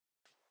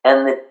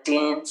And the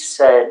dean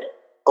said,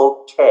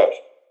 okay.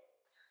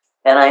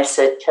 And I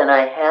said, can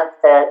I have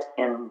that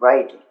in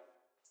writing?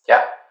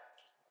 Yeah.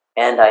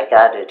 And I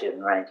got it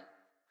in writing.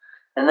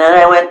 And then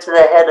I went to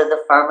the head of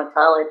the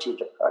pharmacology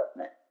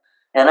department,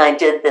 and I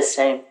did the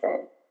same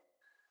thing.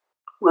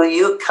 Will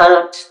you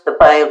count the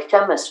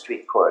biochemistry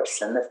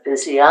course and the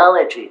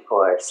physiology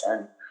course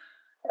and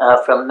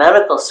from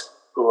medical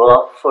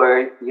school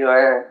for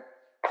your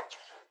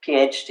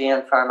PhD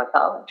in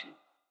pharmacology?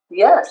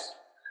 Yes.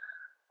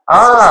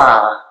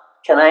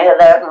 Can I have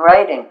that in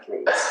writing,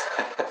 please?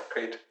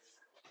 Great.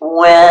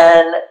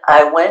 When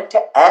I went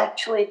to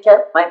actually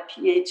get my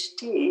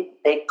PhD,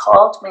 they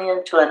called me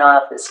into an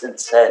office and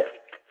said,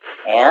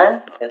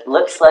 Anne, it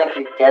looks like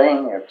you're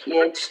getting your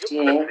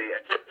PhD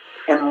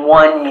in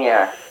 1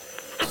 year.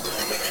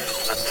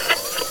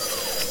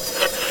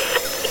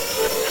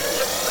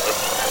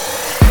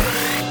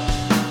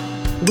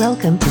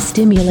 Welcome to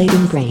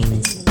Stimulating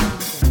Brains.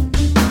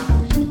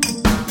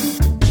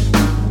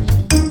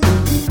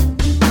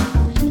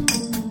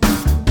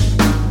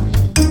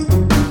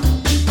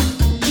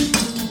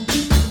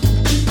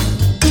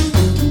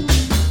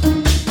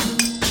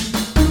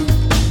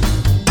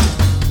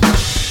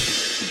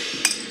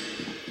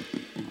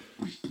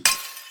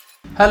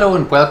 Hello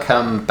and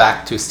welcome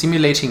back to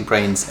Stimulating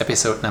Brains,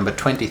 episode number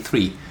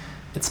 23.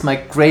 It's my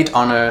great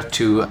honor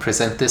to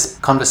present this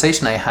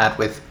conversation I had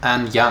with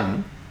Anne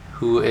Young,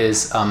 who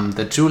is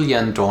the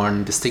Julian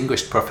Dorn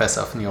Distinguished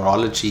Professor of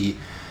Neurology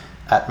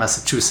at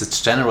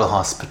Massachusetts General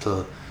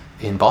Hospital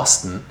in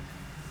Boston.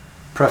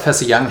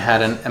 Professor Young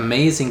had an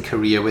amazing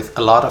career with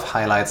a lot of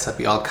highlights that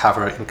we all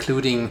cover,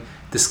 including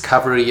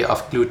discovery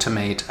of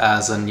glutamate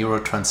as a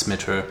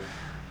neurotransmitter,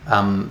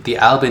 the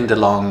Albin de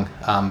Long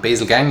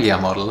basal ganglia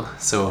model.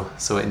 So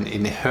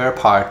in her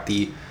part,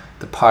 the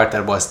part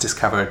that was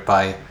discovered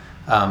by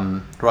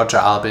Roger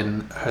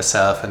Albin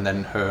herself and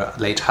then her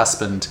late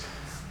husband,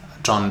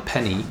 John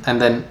Penny,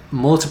 and then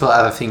multiple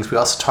other things. We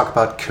also talk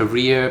about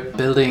career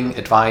building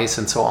advice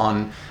and so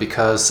on,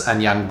 because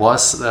Anne Young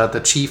was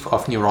the chief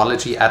of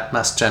neurology at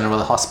Mass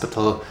General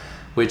Hospital,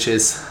 which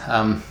is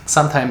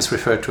sometimes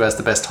referred to as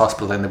the best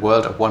hospital in the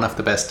world, or one of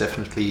the best,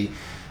 definitely.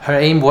 Her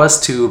aim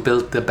was to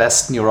build the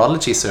best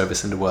neurology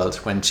service in the world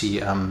when she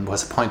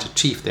was appointed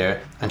chief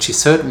there, and she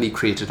certainly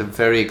created a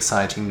very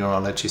exciting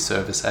neurology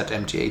service at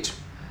MGH.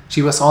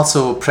 She was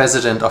also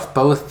president of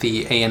both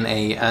the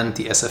ANA and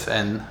the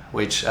SFN,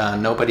 which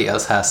nobody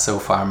else has so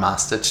far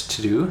mastered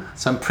to do.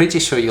 So I'm pretty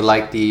sure you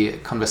like the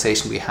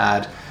conversation we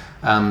had,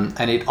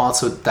 and it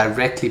also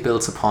directly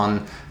builds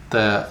upon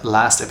the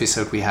last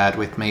episode we had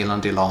with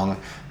Mahlon de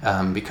Long,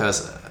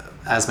 because,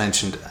 as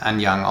mentioned, Anne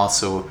Young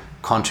also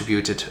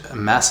contributed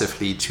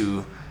massively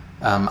to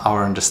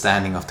our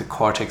understanding of the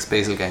cortex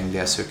basal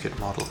ganglia circuit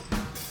model.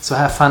 So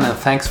have fun and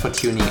thanks for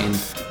tuning in.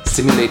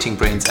 Stimulating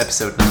Brains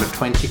episode number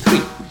 23.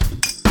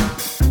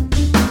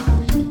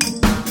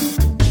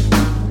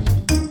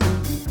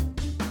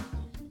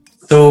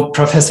 So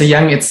Professor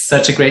Young, it's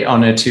such a great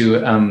honor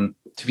to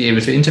be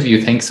able to interview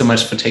you. Thanks so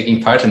much for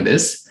taking part in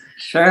this.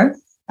 Sure.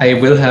 I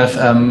will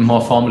have more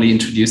formally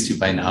introduced you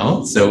by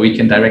now, so we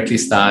can directly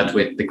start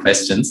with the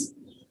questions.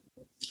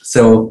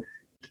 So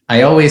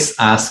I always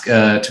ask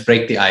to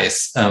break the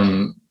ice,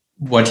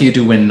 what do you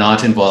do when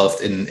not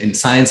involved in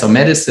science or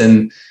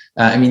medicine?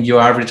 I mean, you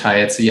are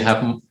retired, so you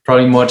have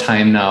probably more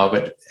time now,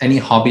 but any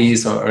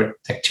hobbies or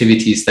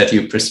activities that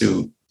you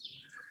pursue?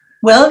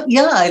 Well,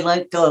 yeah,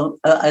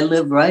 I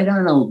live right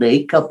on a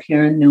lake up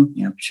here in New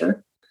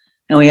Hampshire,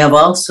 and we have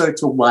all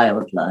sorts of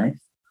wildlife.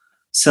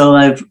 So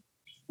I've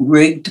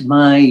rigged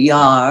my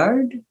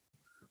yard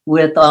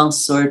with all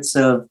sorts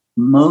of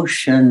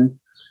motion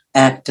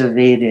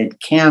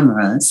activated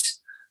cameras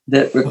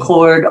that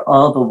record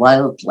all the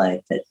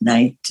wildlife at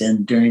night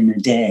and during the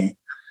day.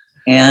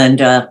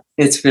 And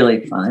it's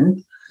really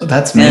fun. Oh,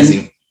 that's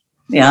amazing.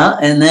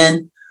 And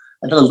then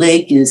the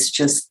lake is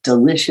just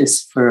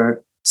delicious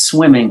for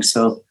swimming.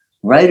 So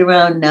right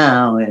around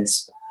now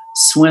is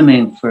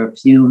swimming for a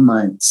few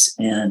months,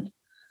 and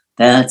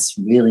that's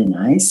really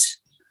nice.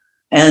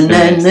 And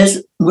then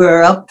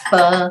we're up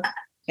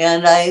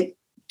and I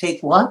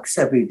take walks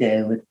every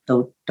day with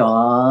the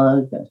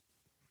dog.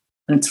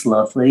 It's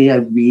lovely. I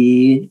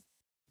read.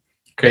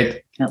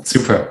 Great. Yep.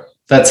 Super.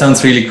 That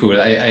sounds really cool.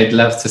 I'd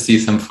love to see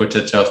some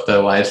footage of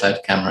the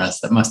wildlife cameras.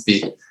 That must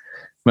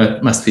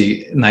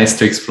be nice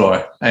to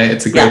explore.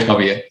 It's a great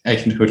hobby. I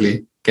can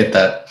totally get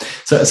that.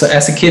 So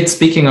as a kid,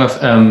 speaking of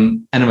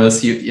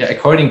animals, you,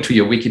 according to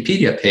your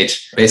Wikipedia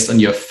page, based on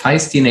your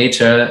feisty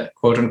nature,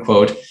 quote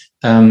unquote,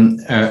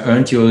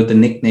 earned you the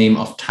nickname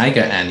of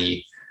Tiger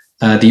Annie.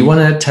 Do you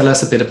want to tell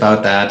us a bit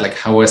about that? Like,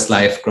 how was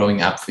life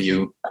growing up for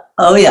you?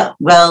 Oh, yeah.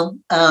 Well,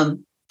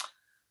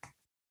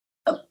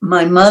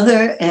 my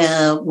mother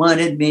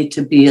wanted me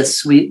to be a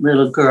sweet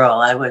little girl.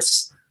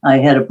 I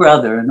had a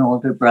brother, an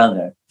older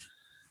brother,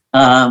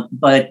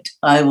 but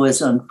I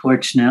was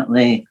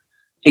unfortunately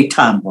a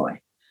tomboy.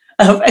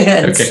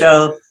 And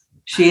so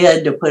she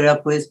had to put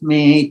up with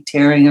me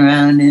tearing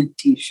around in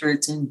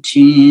T-shirts and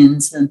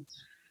jeans and,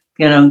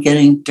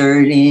 getting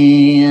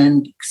dirty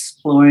and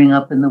exploring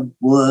up in the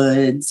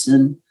woods.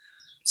 And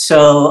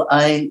so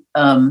I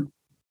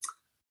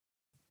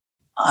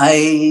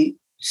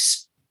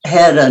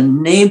had a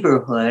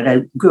neighborhood. I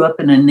grew up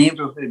in a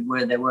neighborhood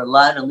where there were a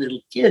lot of little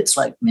kids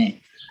like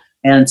me.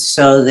 And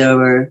so there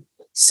were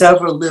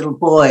several little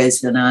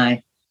boys, and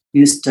I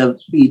used to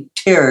be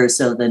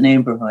terrors of the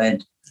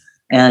neighborhood.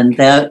 And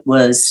that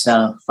was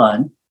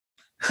fun.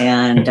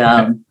 And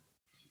and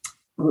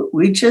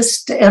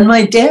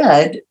my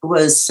dad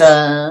was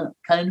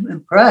kind of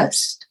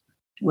impressed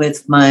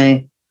with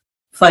my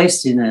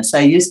feistiness.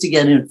 I used to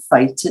get in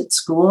fights at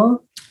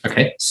school.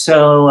 Okay.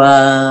 So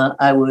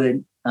I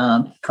would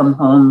come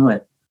home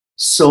with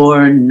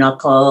sore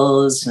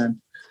knuckles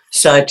and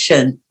such.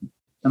 And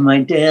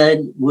my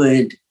dad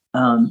would,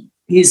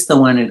 he's the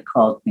one who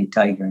called me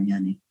Tiger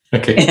Annie.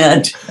 Okay.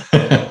 And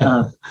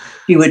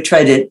he would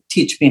try to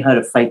teach me how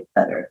to fight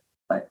better.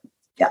 But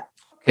yeah.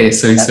 Okay,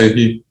 so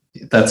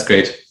that's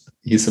great.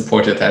 He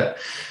supported that.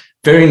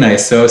 Very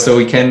nice. So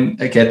we can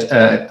get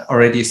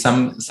already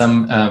some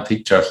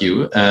picture of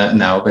you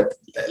now, but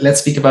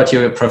let's speak about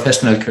your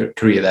professional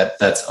career.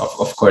 That's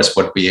of course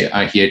what we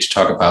are here to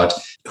talk about.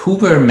 Who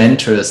were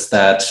mentors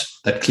that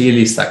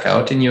clearly stuck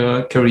out in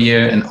your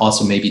career, and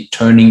also maybe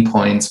turning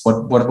points?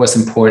 What was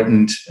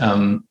important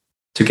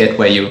to get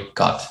where you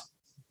got?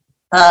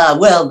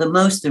 Well, the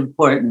most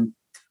important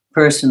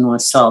person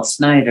was Saul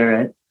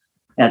Snyder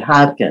at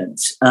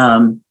Hopkins.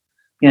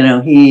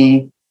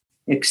 He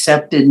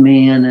accepted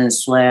me in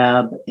his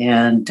lab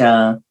and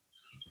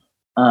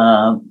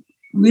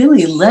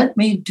really let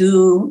me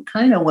do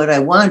kind of what I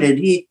wanted.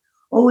 He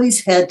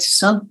always had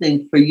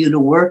something for you to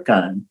work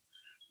on,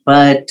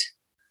 but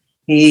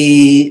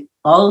he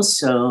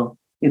also,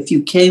 if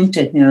you came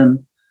to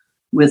him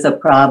with a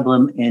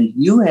problem and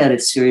you had a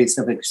series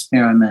of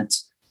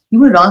experiments, he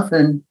would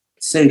often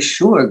say,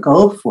 sure,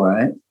 go for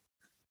it.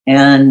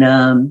 And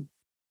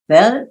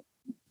that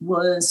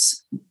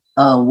was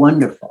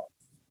wonderful.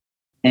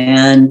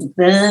 And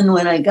then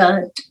when I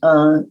got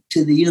to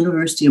the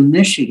University of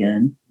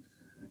Michigan,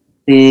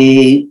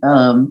 the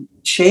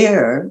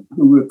chair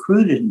who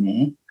recruited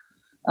me,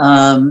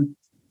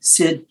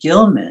 Sid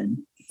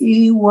Gilman,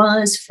 he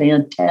was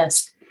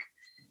fantastic.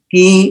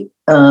 He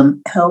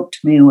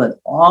helped me with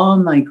all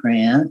my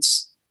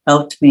grants,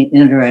 helped me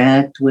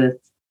interact with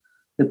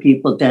the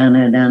people down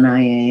at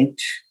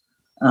NIH.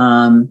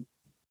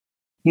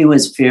 He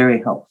was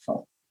very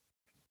helpful.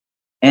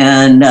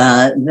 And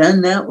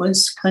then that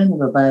was kind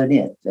of about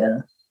it.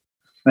 The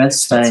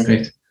rest That's I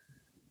great.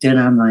 did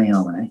on my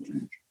own, I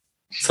think.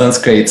 Sounds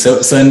great.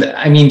 So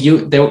I mean,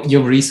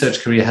 your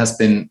research career has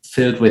been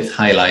filled with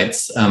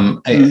highlights.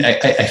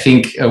 I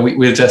think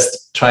we'll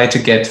just try to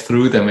get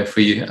through them if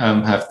we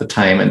have the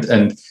time.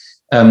 And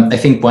I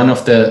think one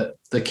of the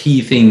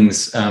key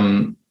things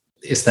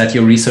is that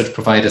your research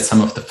provided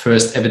some of the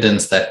first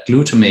evidence that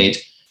glutamate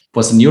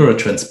was a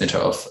neurotransmitter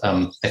of,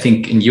 I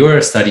think in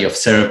your study of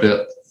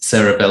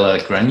cerebellar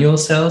granule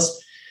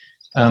cells.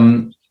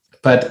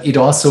 But it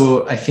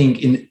also, I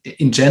think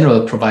in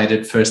general,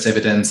 provided first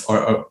evidence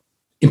or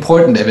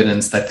important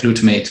evidence that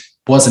glutamate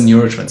was a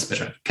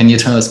neurotransmitter. Can you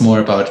tell us more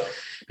about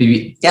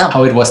maybe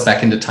how it was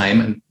back in the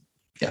time? And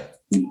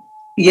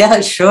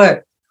Yeah,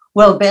 sure.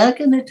 Well, back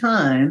in the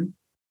time,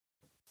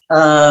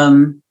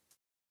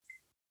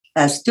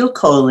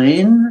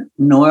 acetylcholine,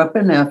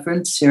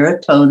 norepinephrine,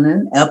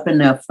 serotonin,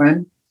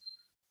 epinephrine,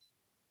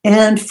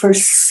 and for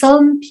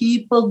some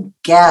people,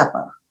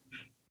 GABA.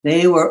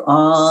 They were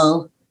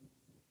all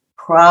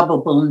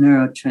probable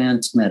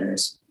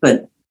neurotransmitters,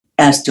 but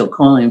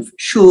acetylcholine for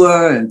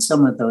sure, and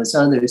some of those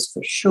others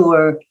for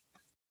sure.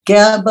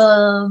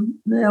 GABA,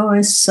 there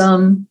was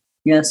some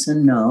yes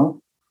and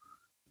no.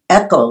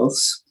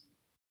 Eccles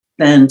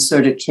then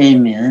sort of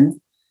came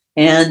in,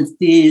 and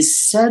these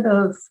set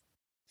of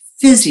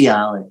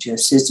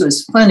physiologists, it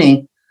was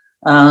funny,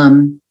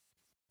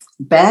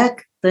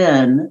 back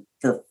then,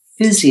 the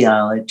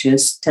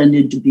physiologists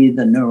tended to be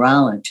the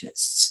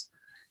neurologists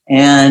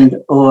and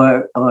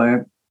or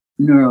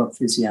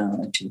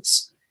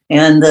neurophysiologists.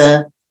 And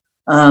the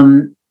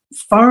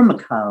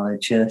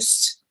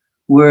pharmacologists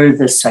were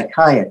the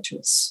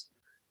psychiatrists.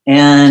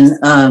 And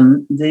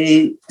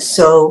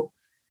so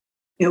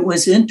it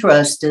was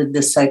interested,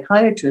 the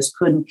psychiatrist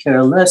couldn't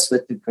care less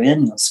what the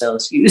granule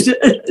cells used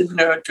as a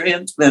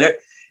neurotransmitter,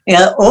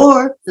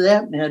 or for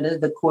that matter,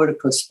 the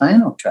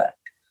corticospinal tract.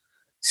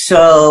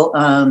 So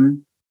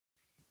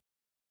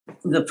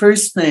the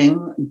first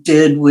thing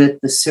did with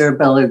the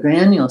cerebellar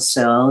granule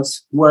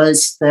cells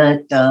was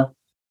that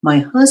my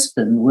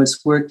husband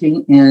was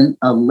working in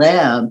a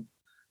lab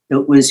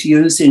that was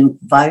using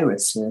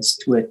viruses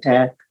to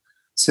attack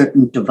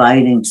certain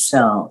dividing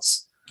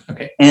cells.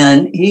 Okay.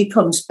 And he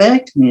comes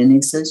back to me and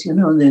he says,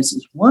 there's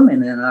this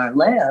woman in our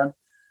lab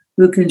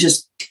who can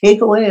just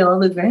take away all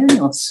the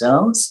granule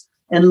cells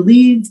and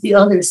leave the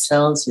other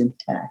cells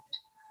intact.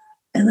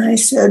 And I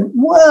said,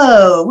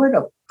 whoa, what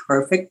a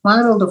perfect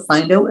model to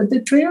find out what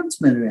the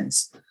transmitter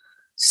is.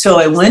 So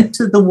I went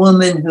to the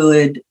woman who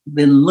had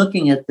been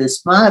looking at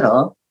this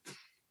model,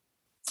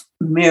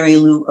 Mary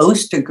Lou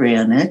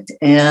Ostergranit,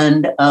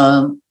 and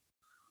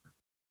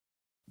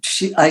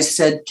I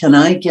said, can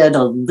I get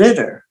a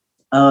litter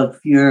of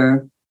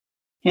your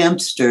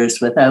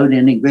hamsters without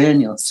any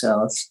granule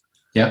cells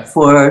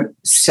for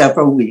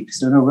several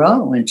weeks in a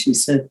row? And she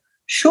said,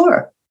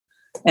 sure.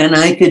 And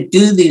I could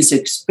do these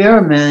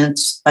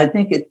experiments. I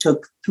think it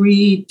took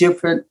 3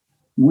 different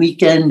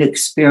weekend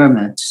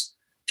experiments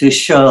to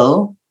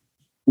show,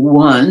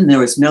 one, there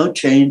was no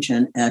change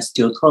in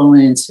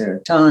acetylcholine,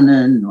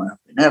 serotonin,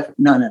 norepinephrine,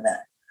 none of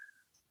that.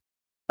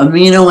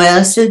 Amino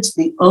acids,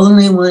 the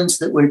only ones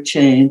that were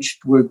changed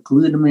were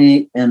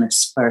glutamate and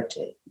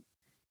aspartate.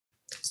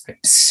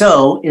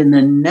 So in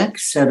the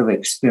next set of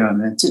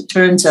experiments, it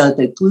turns out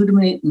that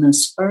glutamate and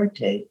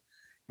aspartate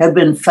have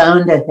been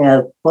found to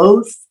have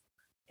both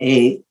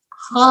a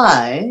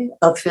high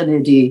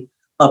affinity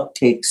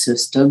uptake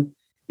system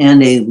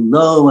and a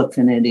low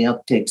affinity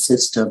uptake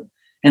system.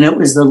 And it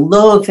was the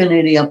low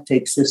affinity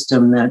uptake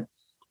system that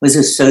was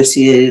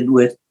associated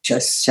with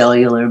just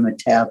cellular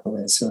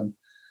metabolism.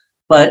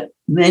 But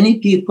many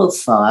people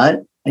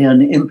thought,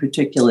 and in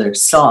particular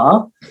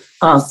thought,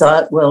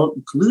 well,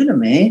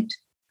 glutamate,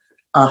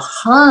 a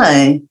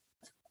high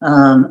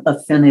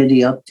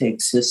affinity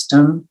uptake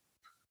system,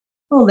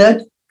 well,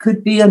 that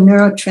could be a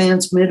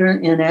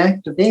neurotransmitter in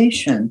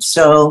activation.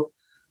 So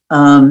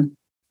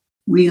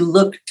we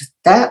looked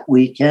that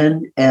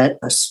weekend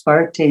at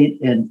aspartate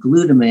and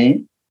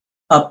glutamate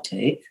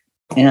uptake,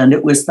 and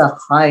it was the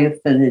high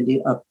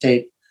affinity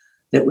uptake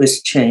that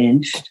was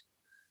changed.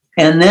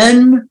 And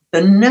then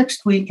the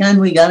next weekend,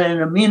 we got an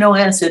amino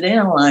acid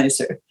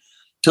analyzer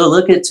to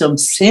look at some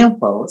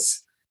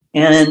samples.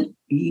 And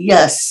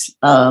yes,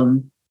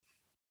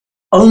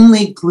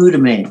 only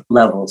glutamate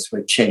levels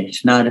were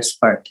changed, not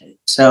aspartate.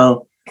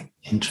 So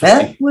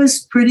that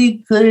was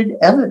pretty good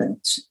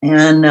evidence.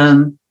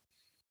 And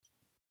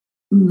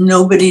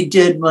nobody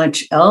did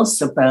much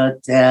else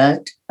about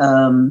that.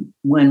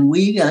 When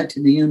we got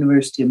to the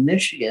University of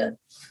Michigan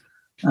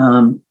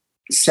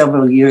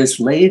several years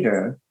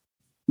later,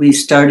 we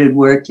started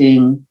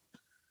working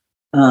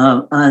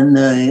on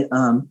the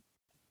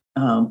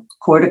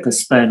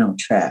corticospinal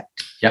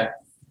tract. Yeah.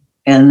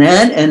 And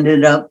that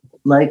ended up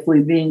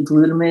likely being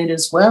glutamate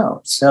as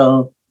well.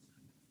 So,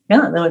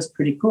 yeah, that was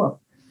pretty cool.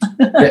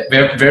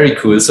 Very, very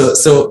cool.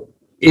 So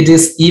it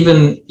is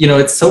even,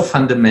 it's so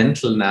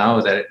fundamental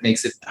now that it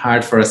makes it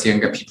hard for us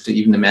younger people to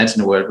even imagine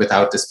a world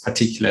without this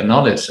particular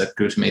knowledge that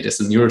glutamate is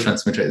a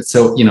neurotransmitter.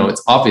 So,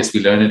 it's obvious,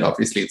 we learn it,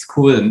 obviously it's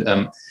cool.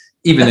 And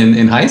even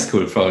in high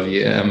school,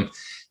 probably.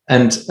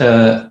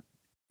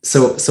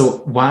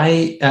 So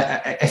why,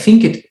 I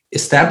think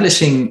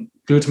establishing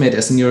glutamate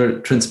as a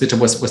neurotransmitter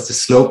was the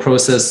slow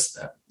process,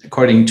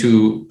 according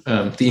to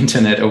the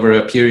internet, over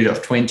a period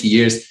of 20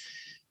 years,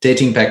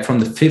 dating back from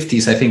the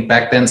 50s. I think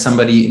back then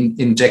somebody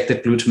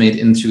injected glutamate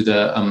into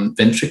the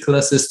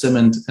ventricular system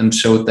and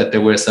showed that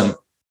there were some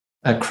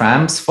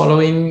cramps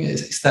following.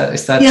 Is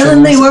that yeah, true?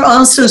 And they were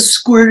also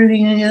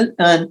squirting it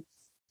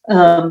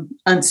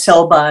on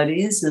cell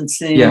bodies and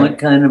seeing what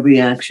kind of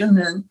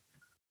reaction.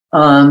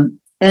 And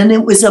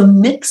it was a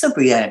mix of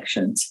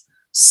reactions,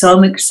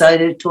 some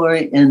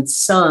excitatory and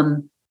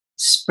some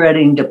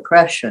spreading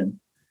depression.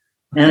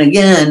 And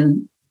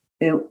again,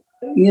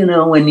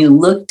 when you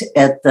looked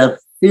at the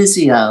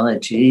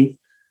physiology,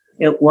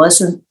 it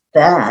wasn't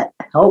that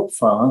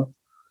helpful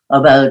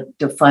about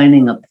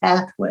defining a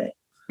pathway.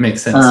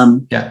 Makes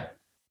sense. Yeah.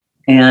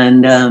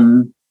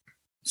 And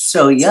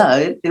so,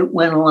 it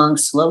went along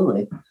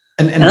slowly.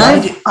 And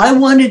I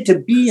wanted to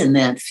be in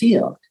that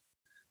field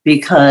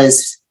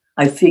because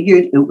I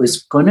figured it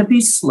was going to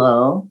be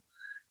slow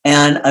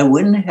and I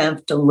wouldn't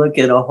have to look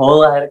at a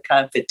whole lot of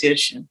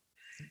competition.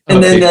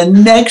 And then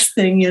the next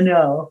thing you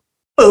know,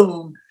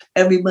 boom,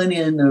 everybody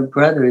and their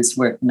brother is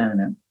working on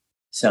it.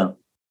 So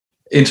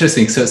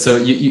interesting. So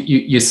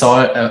you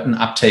saw an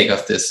uptake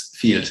of this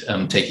field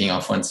taking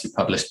off once you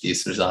published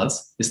these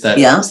results. Is that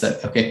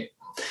okay?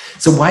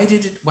 So why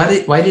did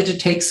it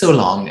take so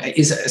long?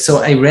 So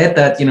I read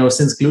that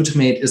since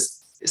glutamate is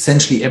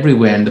essentially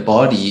everywhere in the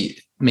body,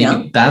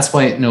 maybe that's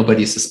why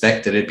nobody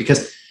suspected it.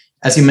 Because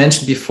as you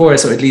mentioned before,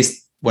 so at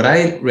least what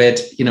I read,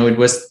 it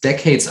was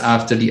decades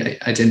after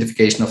the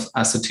identification of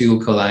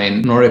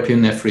acetylcholine,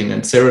 norepinephrine,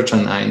 and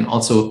serotonin.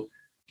 Also,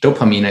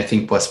 dopamine, I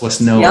think, was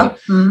known. Yeah.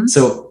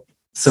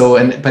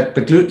 Mm-hmm.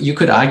 But you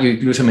could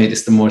argue glutamate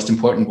is the most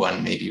important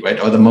one, maybe, right,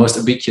 or the most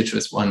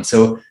ubiquitous one.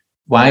 So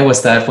why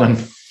was that one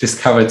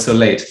discovered so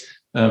late?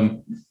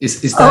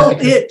 Is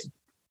that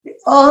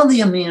all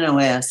the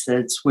amino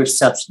acids were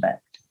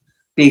suspect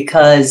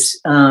because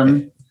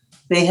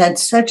they had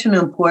such an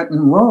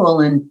important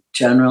role in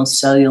general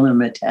cellular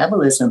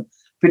metabolism,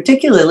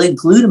 particularly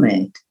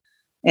glutamate.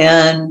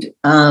 And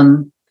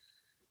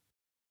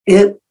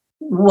it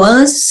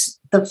was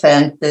the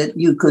fact that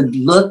you could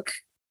look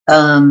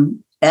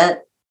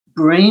at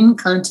brain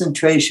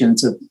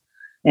concentrations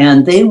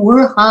and they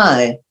were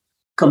high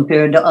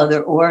compared to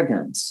other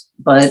organs,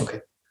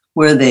 but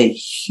were they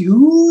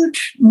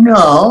huge?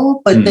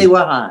 No, but they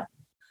were high.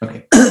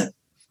 Okay.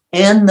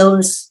 And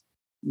those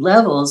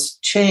levels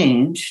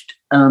changed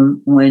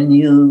when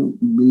you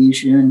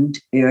lesioned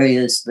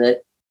areas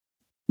that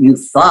you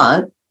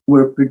thought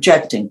were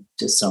projecting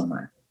to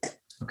somewhere.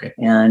 Okay.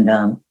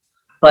 And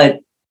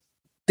but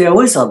there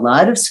was a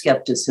lot of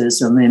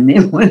skepticism. I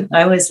mean, when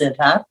I was at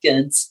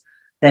Hopkins,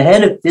 the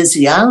head of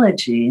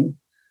physiology,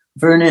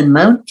 Vernon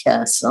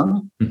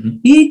Mountcastle,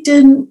 he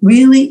didn't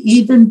really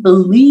even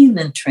believe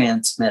in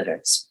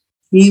transmitters.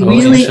 He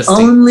really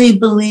only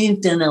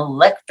believed in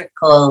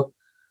electrical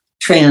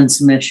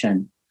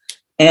transmission.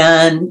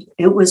 And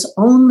it was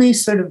only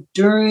sort of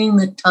during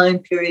the time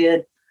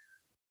period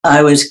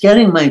I was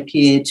getting my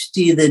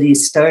PhD that he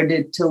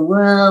started to,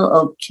 well,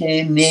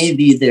 okay,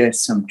 maybe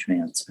there's some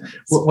transmitters.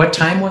 What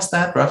time was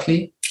that,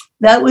 roughly?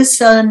 That was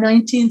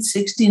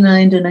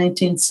 1969 to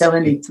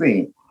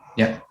 1973.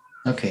 Yeah,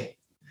 okay.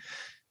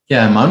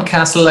 Yeah,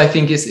 Mountcastle, I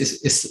think, is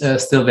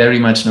still very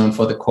much known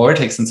for the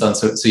cortex and so on.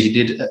 So he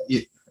did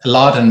a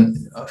lot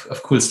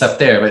of cool stuff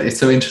there. But it's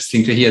so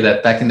interesting to hear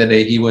that back in the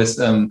day, he was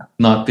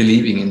not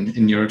believing in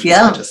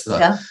neurotransmitters as well.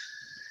 Yeah.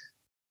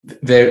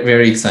 Very,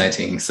 very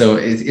exciting. So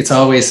it's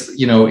always,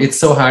 it's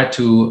so hard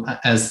to,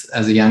 as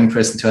a young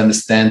person, to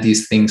understand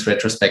these things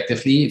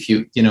retrospectively. If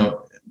you,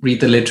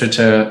 read the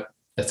literature,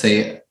 let's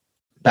say,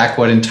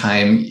 backward in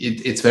time,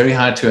 it's very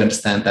hard to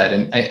understand that.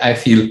 And I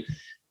feel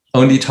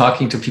only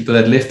talking to people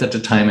that lived at the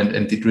time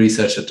and did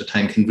research at the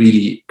time can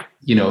really,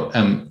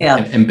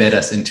 embed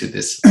us into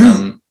this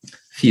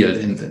field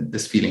and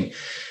this feeling.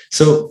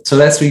 So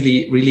that's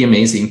really, really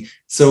amazing.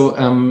 So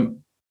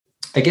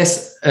I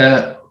guess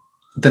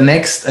the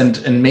next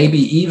and maybe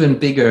even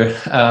bigger,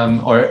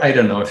 or I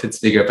don't know if it's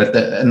bigger, but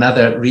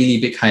another really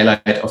big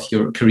highlight of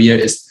your career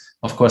is,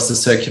 of course, the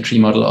circuitry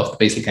model of the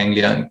basal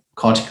ganglia and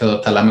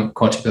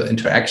thalamic-cortical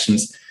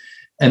interactions.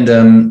 And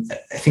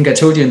I think I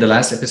told you in the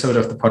last episode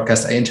of the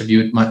podcast, I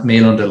interviewed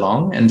Mahlon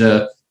DeLong, and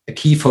a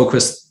key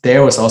focus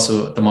there was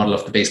also the model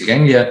of the basal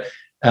ganglia.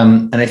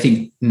 And I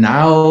think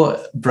now,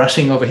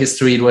 brushing over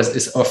history,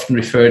 is often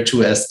referred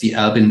to as the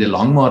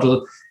Albin-DeLong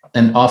model.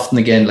 And often,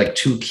 again, like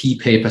two key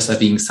papers are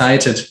being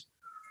cited,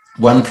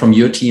 one from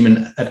your team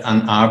at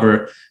Ann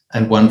Arbor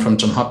and one from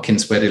Johns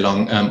Hopkins, where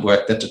DeLong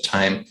worked at the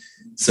time.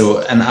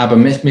 So Ann Arbor,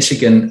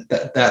 Michigan,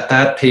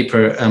 that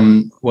paper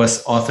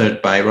was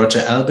authored by Roger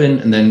Albin,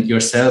 and then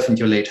yourself and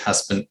your late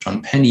husband,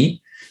 John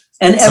Penny.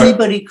 And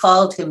everybody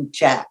called him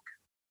Jack.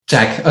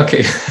 Jack,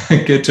 okay,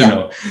 good to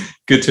know.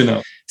 Good to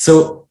know.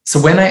 So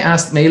when I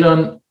asked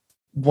Mahlon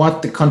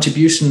what the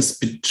contributions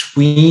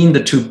between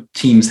the two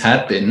teams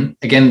had been,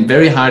 again,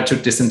 very hard to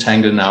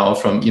disentangle now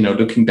from,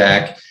 looking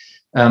back.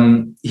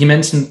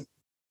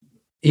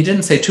 He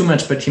didn't say too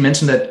much, but he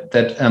mentioned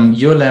that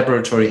your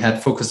laboratory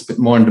had focused a bit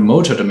more on the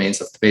motor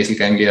domains of the basal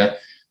ganglia,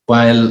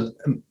 while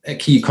a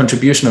key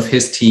contribution of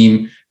his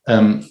team,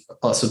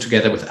 also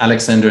together with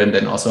Alexander and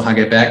then also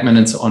Hage Bergman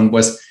and so on,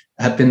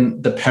 had been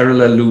the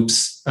parallel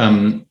loops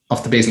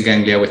of the basal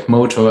ganglia with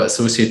motor,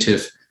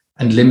 associative,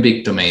 and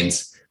limbic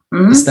domains.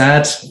 Mm-hmm. Is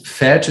that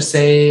fair to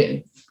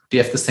say? Do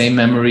you have the same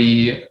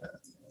memory?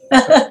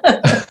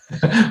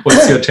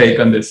 What's your take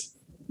on this?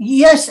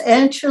 Yes,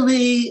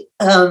 actually,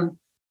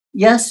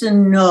 yes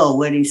and no,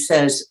 what he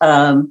says.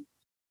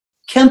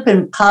 Kemp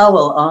and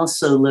Powell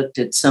also looked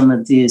at some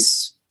of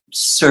these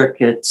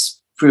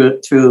circuits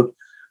through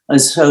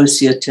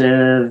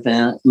associative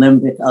and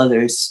limbic,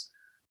 others,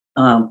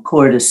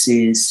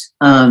 cortices.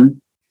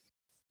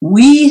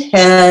 We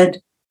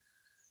had,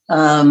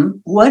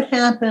 what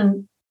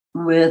happened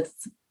with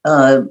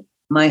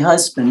my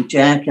husband,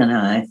 Jack, and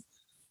I,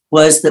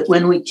 was that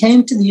when we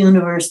came to the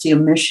University of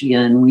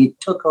Michigan, we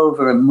took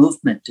over a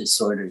movement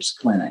disorders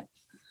clinic.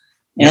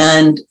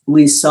 And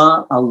we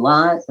saw a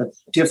lot of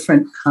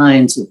different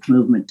kinds of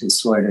movement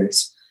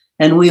disorders.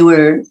 And we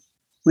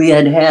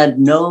had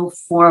no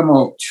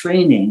formal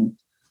training,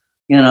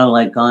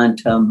 like gone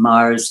to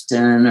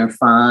Marsden or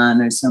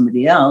Fahn or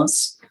somebody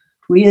else.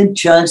 We had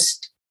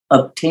just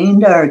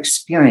obtained our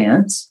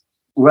experience,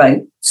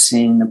 right,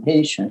 seeing the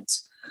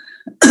patients.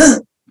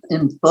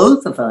 And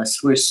both of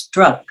us were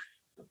struck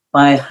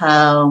by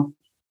how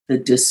the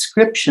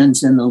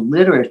descriptions in the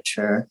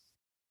literature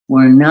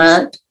were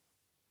not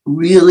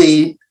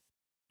really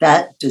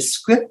that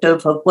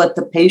descriptive of what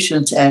the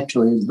patients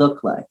actually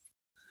look like.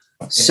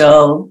 Okay.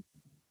 So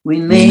we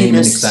made an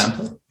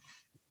example.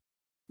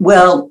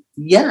 Well,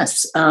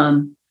 yes.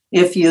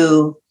 If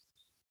you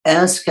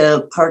ask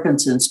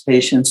Parkinson's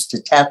patients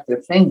to tap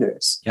their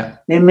fingers,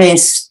 they may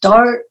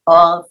start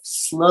off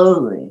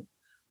slowly,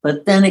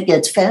 but then it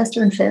gets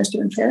faster and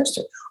faster and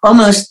faster,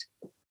 almost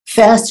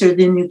faster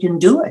than you can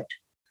do it.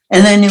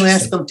 And then you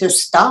ask them to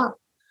stop,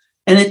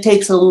 and it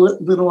takes a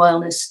little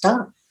while to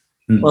stop.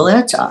 Well,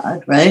 that's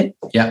odd, right?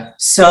 Yeah.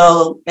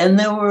 So, and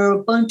there were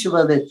a bunch of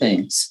other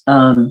things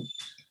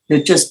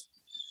that just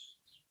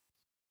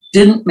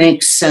didn't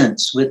make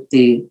sense with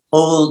the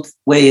old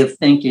way of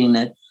thinking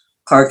that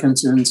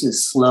Parkinson's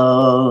is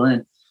slow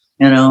and,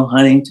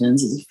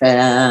 Huntington's is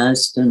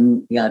fast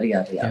and yada,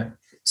 yada, yada. Yeah.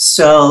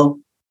 So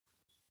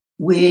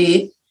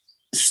we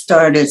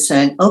started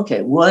saying,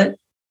 okay, what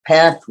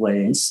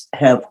pathways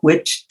have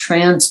which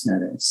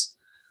transmitters?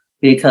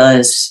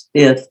 because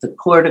if the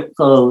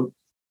cortical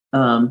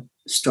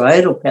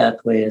striatal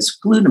pathway is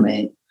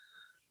glutamate,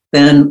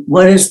 then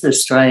what is the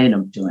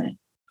striatum doing?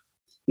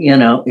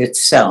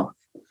 Itself.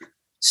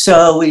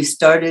 So we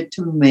started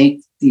to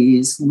make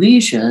these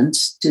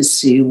lesions to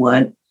see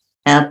what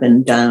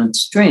happened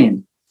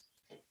downstream.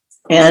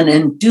 And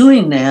in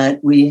doing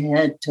that, we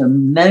had to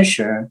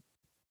measure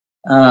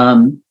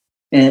in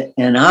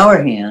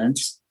our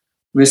hands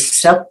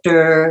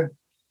receptor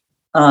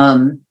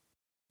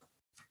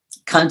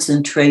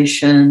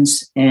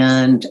concentrations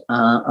and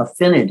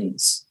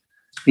affinities,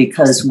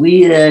 because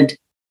we had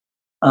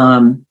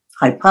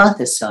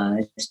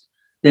hypothesized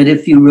that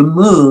if you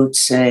removed,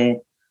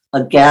 say,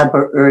 a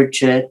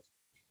GABAergic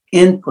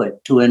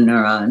input to a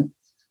neuron,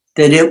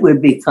 that it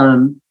would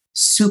become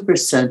super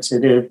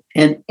sensitive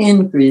and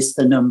increase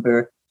the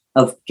number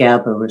of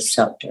GABA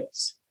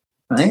receptors,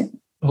 right?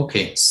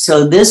 Okay.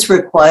 So this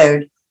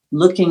required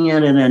looking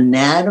at an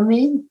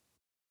anatomy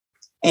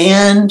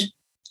and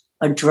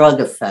a drug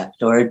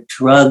effect or a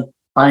drug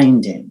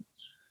binding.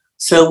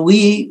 So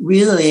we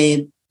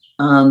really,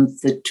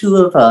 the two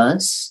of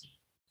us,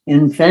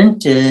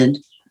 invented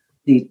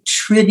the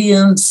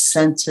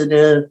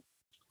tritium-sensitive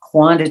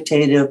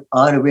quantitative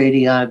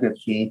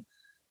autoradiography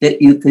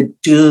that you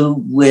could do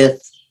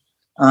with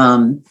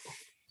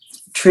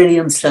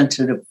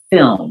tritium-sensitive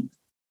film.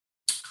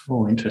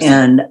 Oh,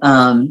 interesting.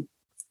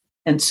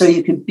 And so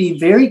you could be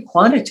very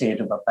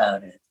quantitative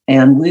about it.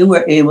 And we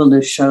were able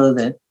to show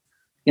that,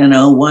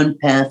 one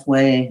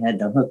pathway had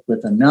to hook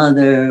with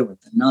another,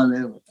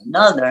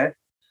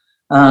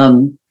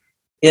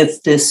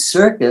 if this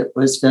circuit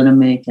was going to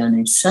make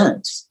any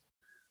sense.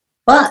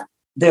 But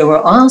there were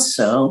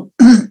also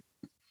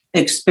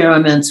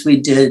experiments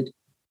we did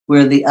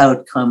where the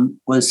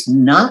outcome was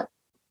not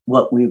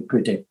what we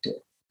predicted.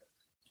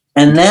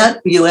 And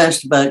that, you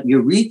asked about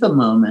eureka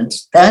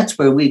moments, that's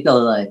where we go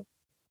like,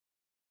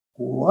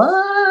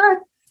 what?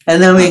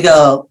 And then we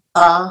go,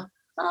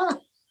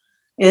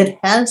 it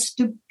has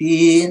to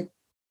be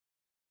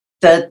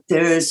that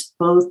there's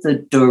both a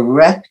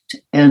direct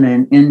and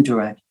an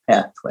indirect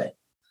pathway.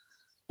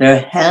 There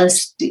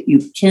has to,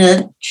 you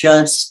can't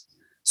just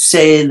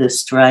say the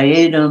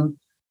striatum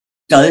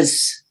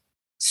does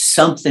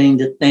something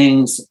to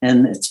things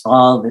and it's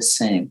all the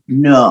same.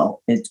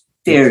 No, it's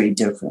very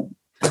different.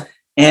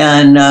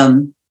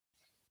 And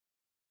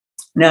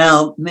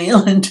now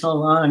Malin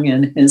DeLong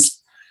in his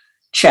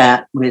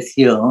chat with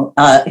you,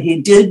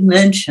 he did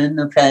mention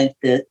the fact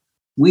that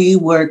we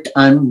worked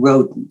on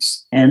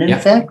rodents. And in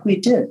fact, we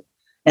did.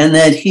 And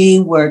that he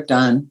worked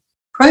on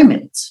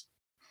primates.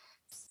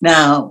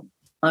 Now,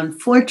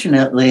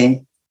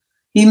 unfortunately,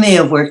 he may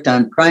have worked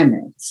on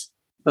primates,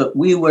 but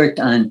we worked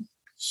on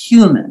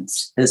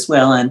humans as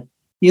well, on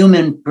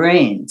human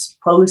brains,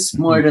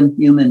 post-mortem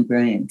human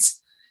brains.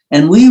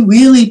 And we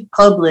really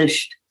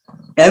published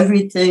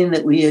everything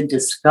that we had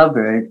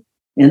discovered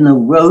in the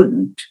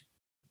rodent,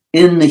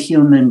 in the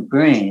human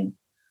brain,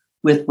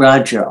 with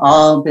Roger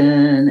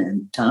Albin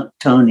and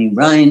Tony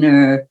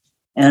Reiner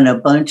and a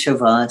bunch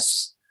of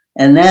us.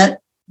 And that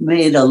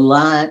made a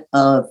lot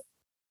of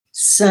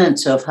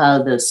sense of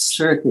how the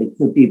circuit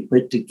could be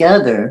put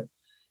together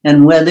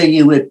and whether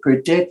you would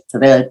predict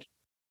that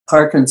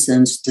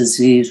Parkinson's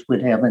disease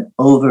would have an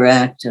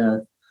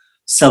overactive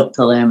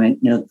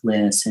subthalamic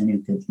nucleus and you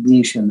could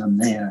lesion them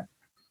there.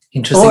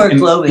 Interesting. Or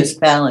globus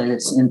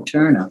pallidus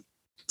interna.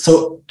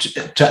 So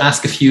to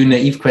ask a few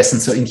naive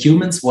questions, so in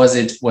humans, was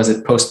it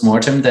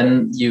post-mortem?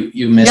 Then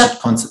you measured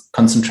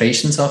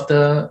concentrations of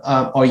the,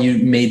 or you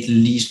made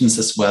lesions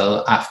as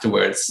well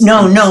afterwards?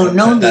 No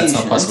that's lesions.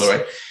 Not possible,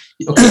 right?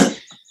 Okay.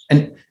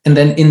 And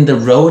then in the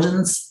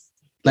rodents,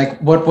 like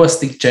what was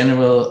the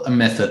general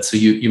method? So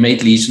you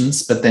made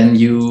lesions, but then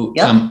you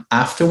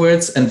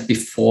afterwards and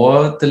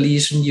before the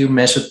lesion, you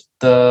measured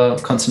the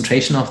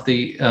concentration of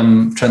the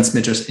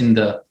transmitters in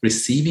the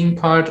receiving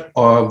part,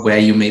 or where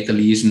you made the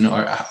lesion,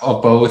 or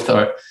both,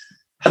 or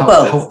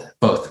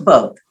both.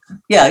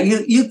 Yeah,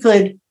 you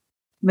could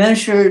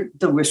measure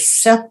the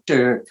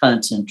receptor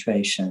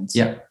concentrations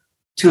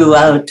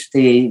throughout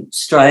the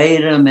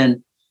striatum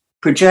and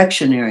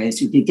projection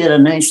areas. You could get a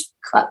nice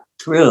cut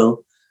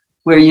through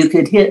where you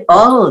could hit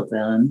all of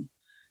them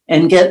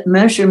and get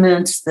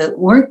measurements that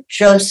weren't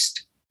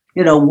just,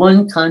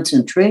 one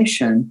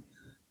concentration,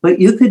 but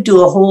you could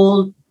do a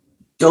whole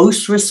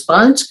dose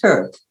response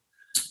curve.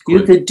 Cool.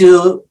 You could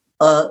do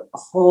a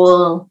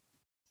whole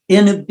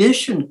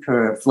inhibition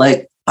curve,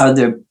 like are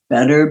there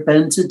better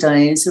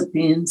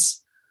benzodiazepines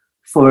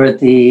for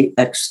the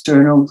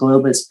external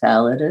globus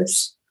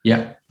pallidus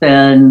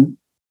than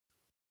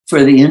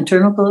for the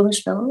internal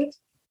globus pallidus?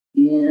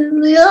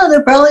 Yeah,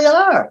 there probably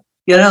are.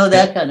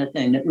 That kind of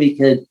thing that we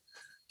could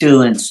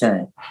do and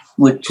say.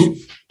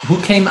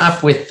 Who came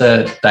up with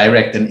the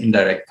direct and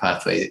indirect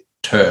pathway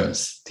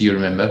terms? Do you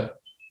remember?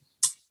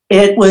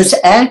 It was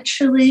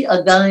actually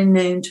a guy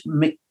named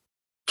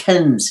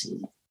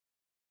Mackenzie.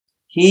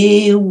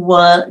 He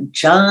was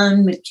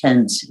John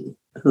Mackenzie,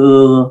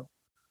 who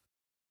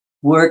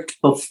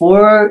worked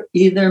before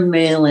either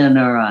Malin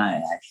or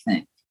I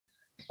think.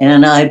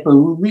 And I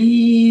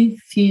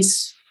believe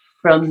he's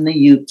from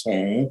the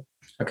UK.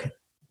 Okay.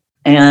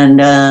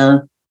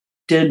 And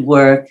did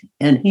work.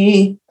 And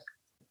he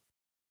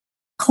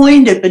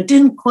coined it, but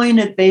didn't coin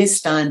it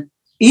based on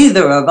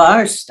either of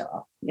our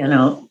stuff, you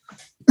know.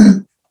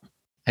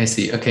 I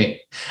see.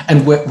 Okay.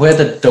 And were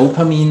the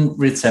dopamine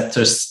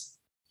receptors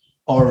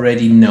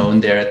already known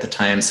there at the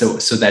time, so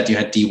that you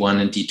had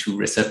D1 and D2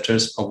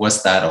 receptors, or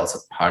was that also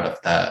part of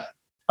that?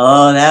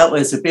 Oh, that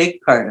was a big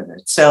part of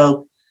it.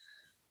 So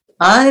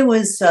I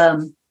was,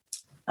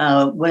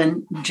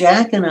 when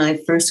Jack and I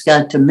first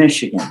got to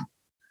Michigan,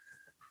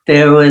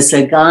 there was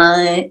a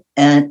guy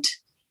at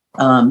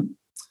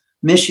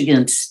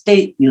Michigan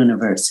State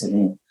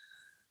University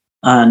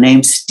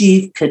named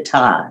Steve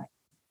Katai.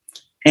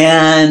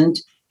 And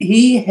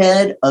he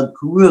had a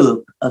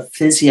group of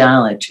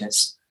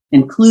physiologists,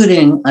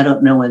 including, I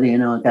don't know whether you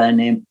know a guy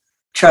named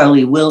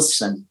Charlie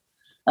Wilson.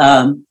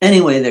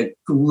 Anyway, they're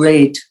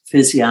great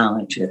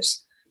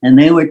physiologists. And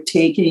they were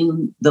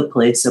taking the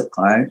place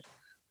apart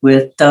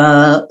with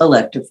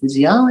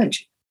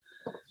electrophysiology.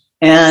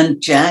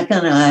 And Jack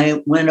and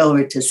I went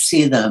over to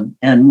see them,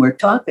 and we're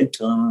talking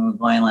to them, and we're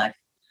going like,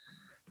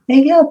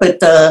 hey, yeah, but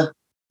the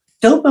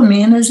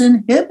dopamine is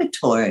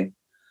inhibitory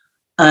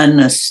on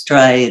the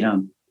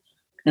striatum.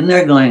 And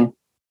they're going,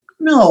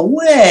 no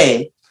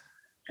way.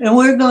 And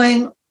we're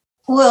going,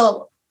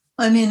 well,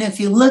 I mean, if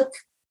you look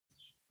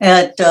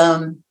at,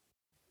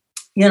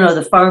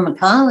 the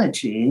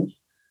pharmacology,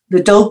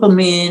 the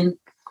dopamine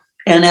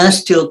and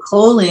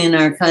acetylcholine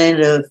are kind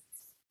of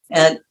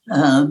at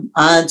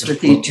odds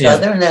with each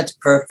other, and that's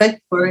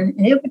perfect for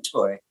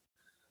inhibitory.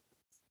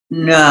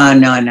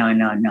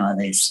 No,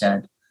 they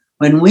said.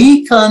 When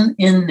we come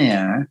in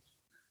there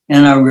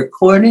and are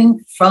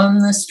recording from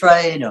the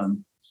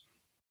striatum,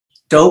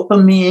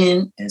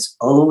 dopamine is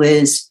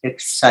always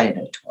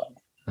excitatory.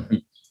 Mm-hmm.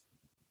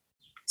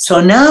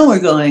 So now we're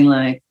going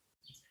like,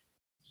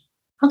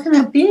 how can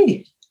that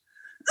be?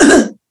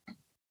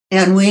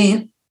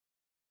 And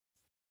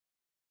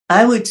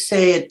I would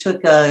say it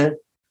took a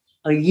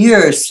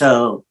year or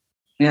so,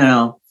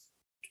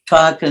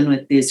 talking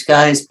with these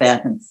guys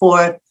back and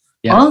forth.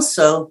 Yeah.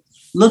 Also,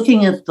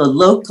 looking at the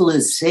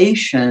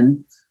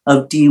localization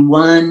of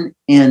D1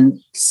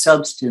 in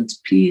substance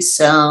P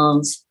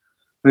cells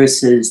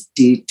versus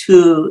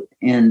D2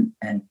 in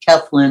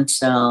Keflin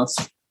cells.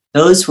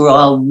 Those were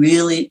all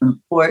really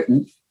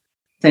important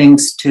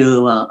things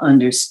to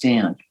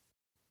understand.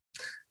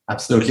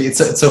 Absolutely.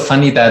 It's so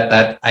funny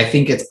that I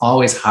think it's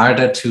always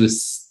harder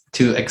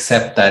to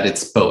accept that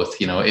it's both.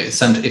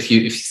 If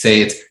you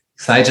say it's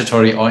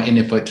excitatory or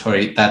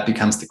inhibitory, that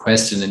becomes the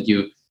question, and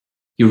you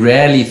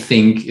rarely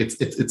think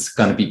it's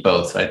going to be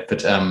both, right?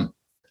 But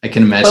I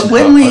can imagine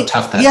how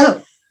tough that is.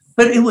 Yeah,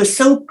 but it was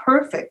so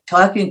perfect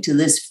talking to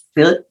this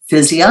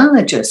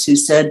physiologist who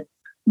said,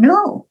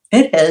 no,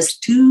 it has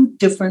two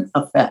different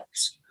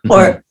effects. Mm-hmm.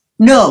 Or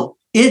no,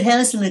 it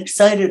has an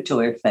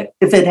excitatory effect.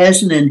 If it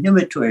has an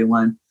inhibitory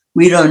one,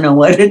 we don't know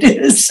what it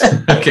is.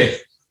 Okay.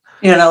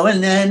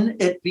 And then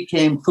it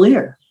became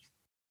clear.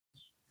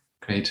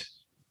 Great.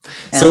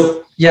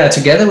 So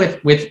together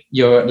with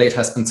your late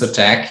husband, so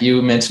Jack,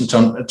 you mentioned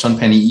John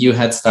Penny, you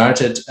had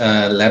started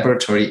a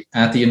laboratory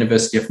at the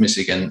University of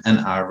Michigan, Ann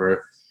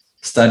Arbor,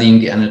 studying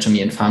the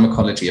anatomy and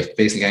pharmacology of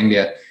basal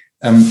ganglia.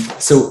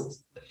 So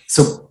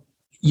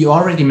you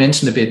already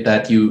mentioned a bit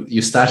that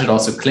you started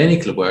also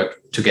clinical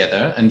work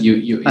together, and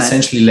you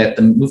essentially led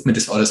the movement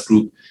disorders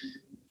group.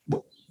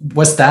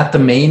 Was that the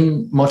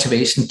main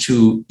motivation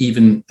to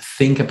even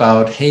think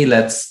about, hey,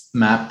 let's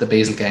map the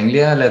basal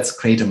ganglia, let's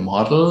create a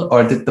model?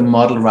 Or did the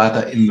model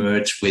rather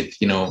emerge with,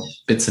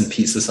 bits and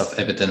pieces of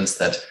evidence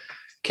that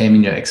came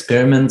in your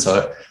experiments?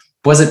 Or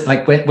was it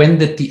like, when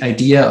did the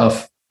idea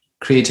of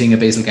creating a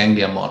basal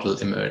ganglia model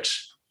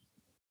emerge?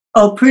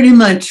 Oh, pretty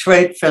much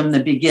right from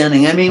the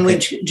beginning. I mean,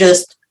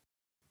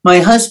 my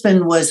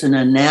husband was an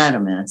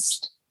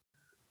anatomist.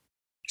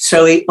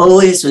 So he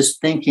always was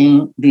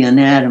thinking the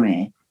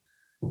anatomy.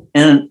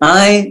 And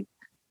I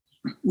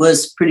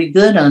was pretty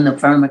good on the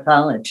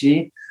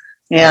pharmacology.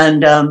 And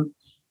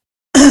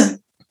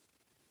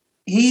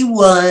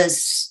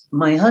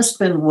my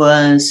husband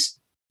was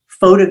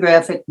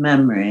photographic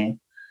memory,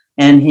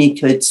 and he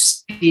could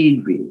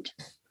speed read.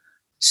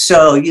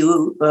 So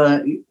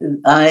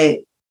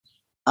I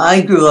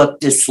grew up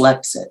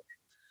dyslexic.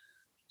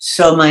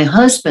 So my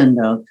husband,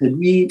 though, could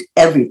read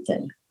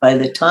everything. By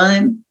the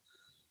time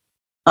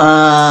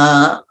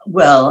I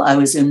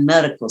was in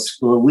medical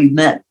school. We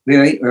met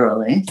very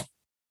early,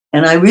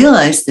 and I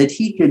realized that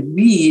he could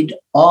read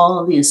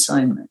all the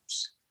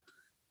assignments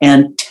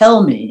and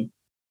tell me.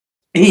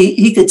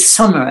 He could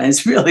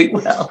summarize really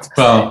well.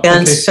 Wow.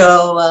 And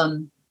so,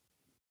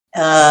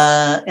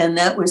 and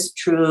that was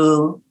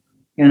true,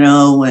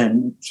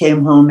 when he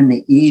came home in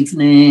the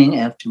evening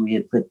after we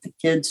had put the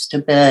kids to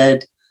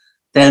bed,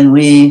 then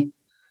he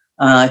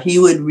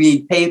would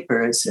read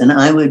papers, and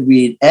I would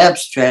read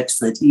abstracts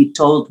that he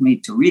told me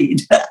to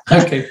read.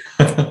 Okay.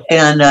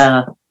 And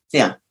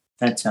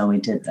that's how we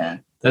did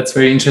that. That's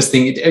very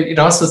interesting. It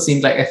also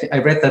seemed like I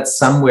read that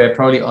somewhere,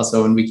 probably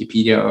also on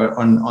Wikipedia or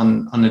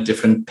on a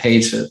different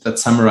page that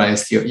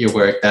summarized your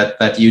work,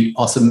 that you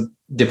also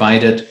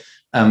divided,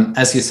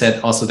 as you said,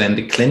 also then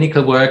the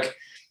clinical work.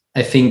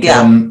 I think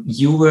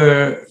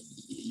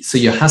so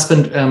your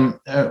husband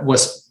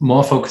was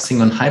more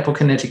focusing on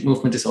hypokinetic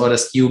movement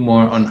disorders, you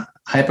more on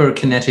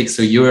hyperkinetic.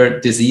 So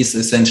your disease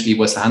essentially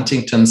was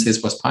Huntington's,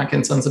 his was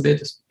Parkinson's a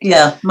bit.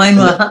 Yeah, mine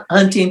was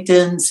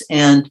Huntington's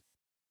and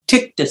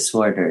tic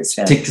disorders.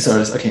 Tic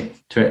disorders. Okay.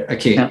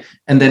 Yeah.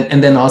 And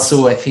then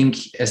also, I think,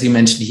 as you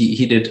mentioned,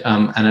 he did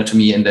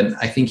anatomy, and then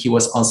I think he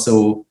was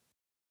also,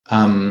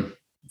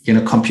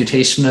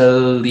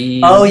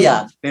 computationally. Oh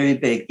yeah, very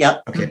big.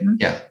 Yeah. Okay. Mm-hmm.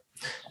 Yeah.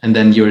 And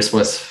then yours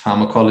was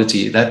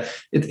pharmacology. That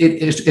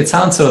it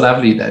sounds so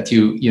lovely that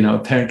you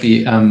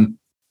apparently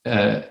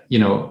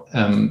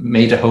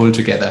made a whole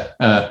together.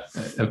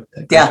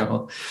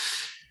 Yeah.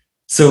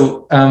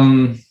 So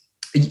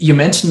you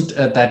mentioned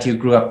that you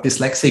grew up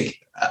dyslexic.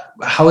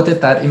 How did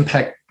that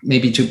impact,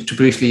 maybe to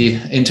briefly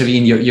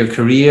intervene, your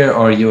career,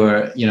 or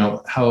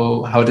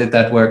how did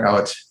that work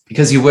out?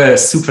 Because you were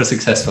super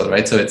successful,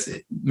 right? So it's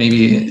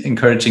maybe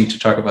encouraging to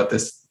talk about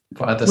this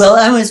for others. Well,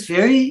 I was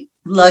very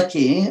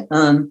lucky.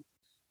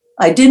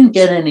 I didn't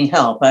get any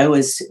help. I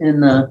was in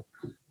the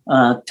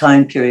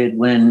time period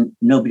when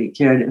nobody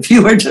cared if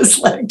you were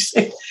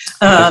dyslexic.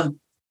 And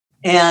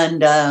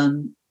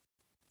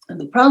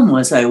the problem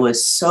was I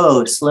was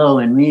so slow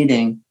in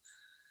reading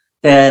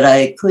that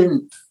I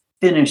couldn't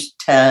finish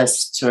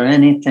tests or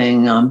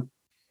anything.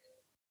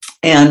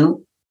 And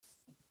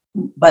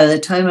by the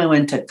time I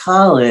went to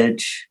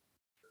college,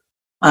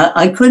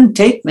 I couldn't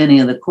take many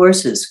of the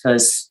courses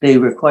because they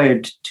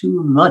required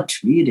too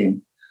much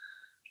reading.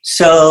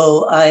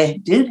 So I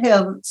did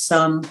have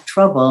some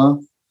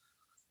trouble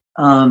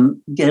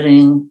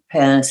getting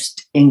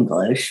past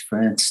English,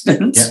 for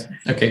instance,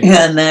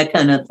 and that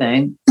kind of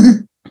thing.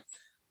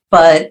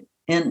 But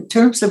in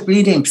terms of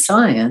reading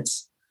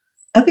science,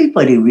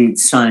 everybody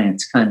reads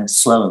science kind of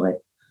slowly.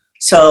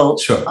 So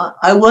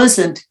I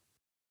wasn't,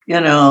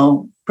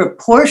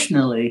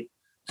 proportionally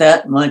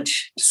that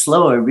much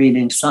slower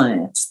reading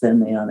science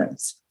than the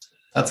others.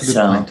 That's a good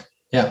point.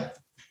 Yeah.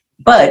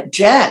 But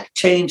Jack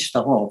changed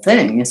the whole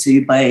thing. You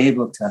see,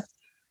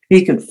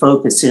 he could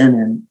focus in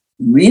and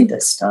read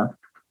this stuff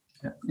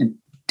and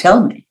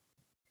tell me.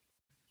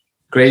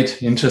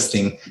 Great,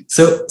 interesting.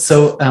 So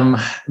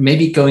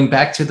maybe going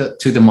back to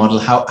the model,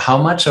 how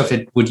much of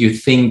it would you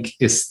think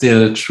is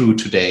still true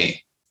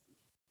today?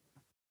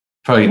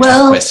 Probably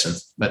tough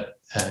questions, but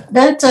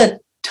that's a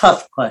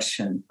tough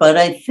question. But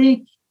I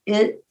think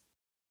it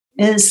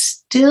is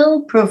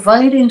still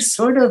providing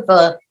sort of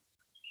a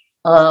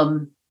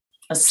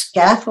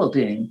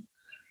scaffolding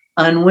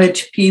on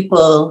which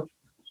people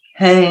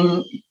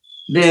hang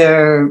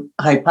their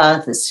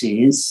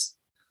hypotheses.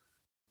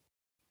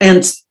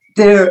 And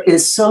there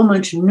is so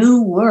much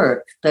new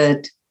work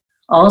that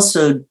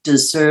also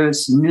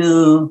deserves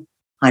new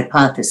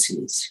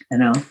hypotheses,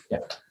 Yeah.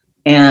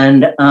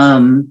 And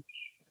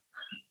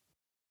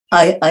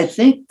I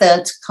think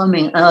that's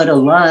coming out a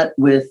lot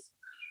with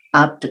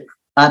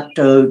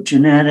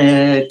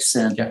optogenetics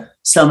and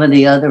some of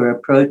the other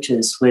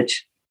approaches,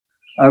 which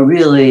are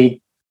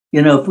really,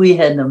 if we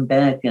had them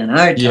back in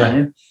our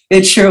time,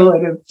 it sure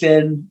would have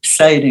been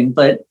exciting.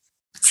 But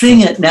seeing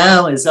it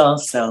now is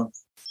also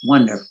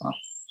wonderful.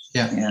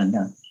 Yeah.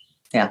 And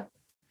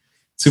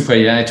super.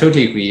 Yeah, I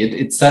totally agree.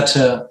 It's such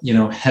a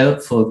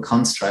helpful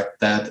construct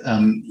that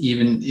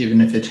even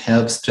if it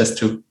helps just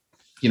to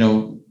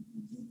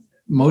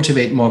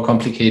motivate more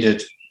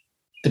complicated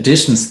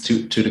additions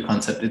to the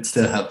concept, it's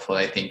still helpful.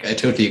 I think I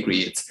totally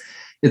agree.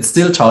 It's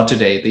still taught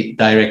today, the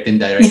direct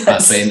indirect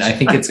pathway, and I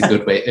think it's a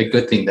good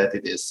thing that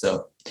it is.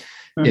 So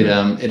it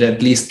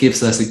at least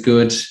gives us a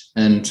good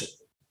and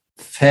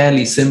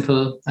fairly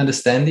simple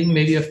understanding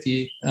maybe of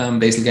the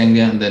basal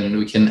ganglia, and then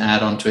we can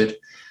add on to it.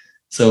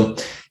 So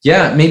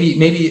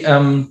maybe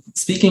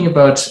speaking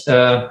about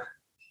the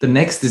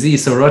next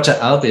disease. So Roger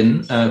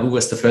Albin, who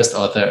was the first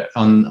author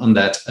on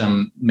that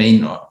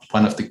main, or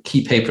one of the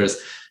key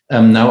papers,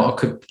 now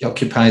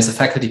occupies a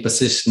faculty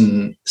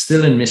position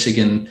still in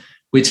Michigan,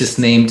 which is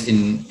named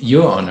in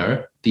your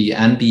honor, the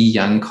Ann B.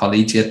 Young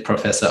Collegiate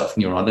Professor of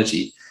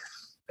Neurology.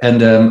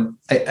 And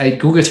I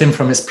Googled him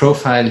from his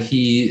profile.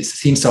 He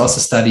seems to also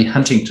study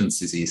Huntington's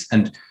disease.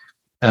 And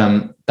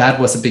that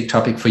was a big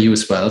topic for you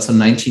as well. So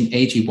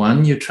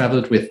 1981, you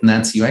traveled with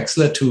Nancy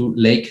Wexler to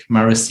Lake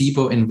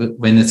Maracaibo in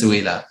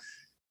Venezuela.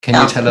 Can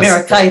you tell us?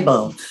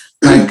 Maracaibo.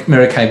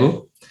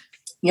 Maracaibo?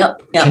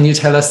 Yep. Can you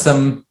tell us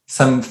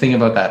something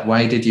about that?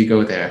 Why did you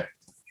go there?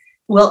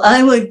 Well,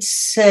 I would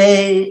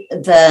say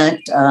that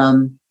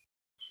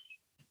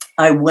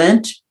I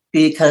went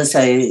because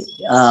I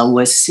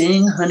was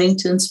seeing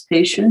Huntington's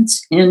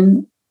patients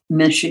in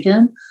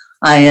Michigan.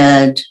 I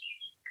had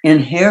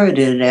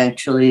inherited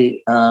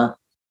actually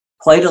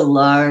quite a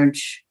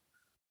large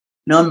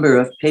number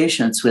of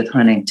patients with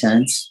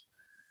Huntington's.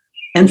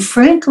 And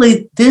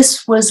frankly,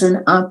 this was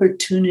an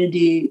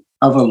opportunity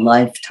of a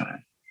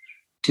lifetime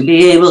to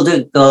be able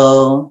to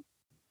go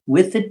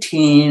with a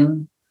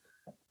team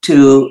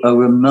to a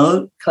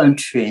remote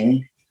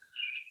country,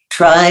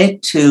 try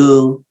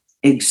to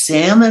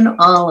examine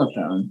all of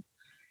them,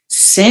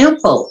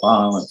 sample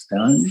all of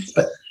them.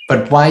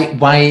 But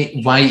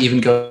why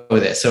even go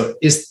there? So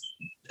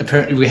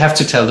apparently we have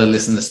to tell the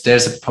listeners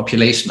there's a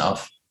population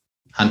of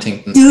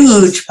Huntington's.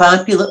 Huge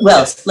population. Well,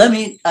 yes.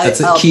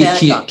 That's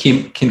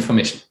key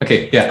information.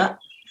 Okay, yeah.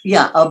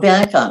 I'll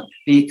back up,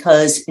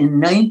 because in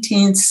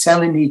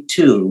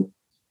 1972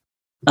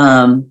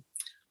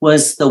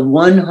 was the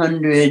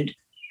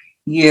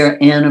 100-year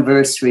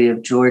anniversary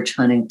of George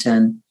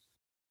Huntington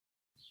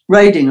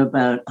writing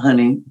about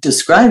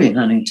describing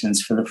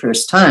Huntington's for the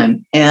first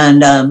time.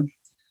 And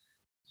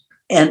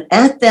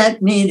at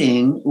that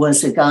meeting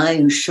was a guy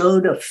who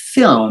showed a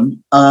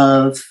film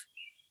of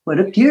what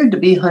appeared to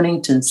be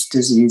Huntington's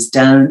disease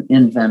down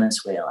in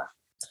Venezuela.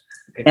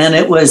 Okay. And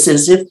it was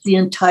as if the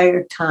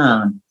entire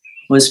town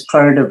was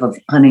part of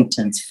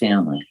Huntington's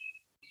family.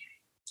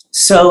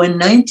 So in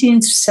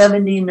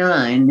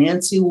 1979,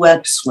 Nancy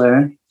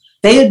Wexler,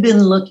 they had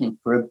been looking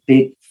for a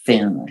big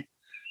family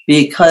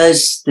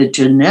because the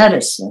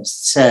geneticists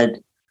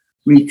said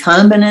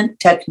recombinant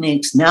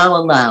techniques now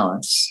allow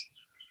us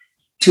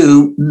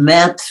to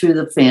map through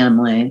the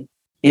family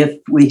if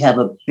we have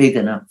a big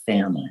enough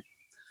family.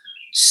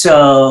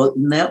 So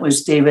that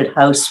was David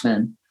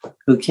Hausman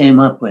who came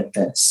up with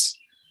this.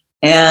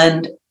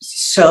 And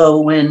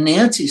so when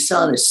Nancy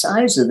saw the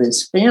size of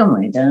this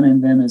family down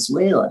in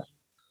Venezuela,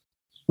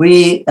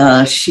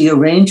 she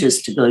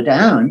arranges to go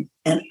down,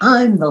 and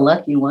I'm the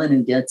lucky one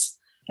who gets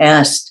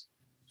asked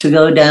to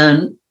go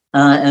down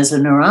as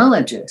a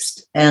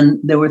neurologist. And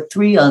there were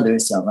 3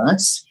 others of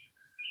us,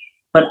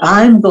 but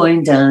I'm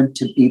going down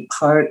to be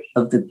part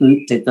of the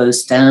group that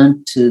goes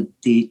down to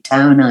the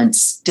town on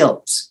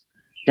stilts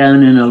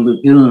down in a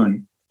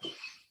lagoon.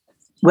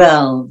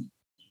 Well,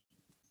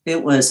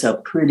 it was a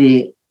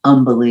pretty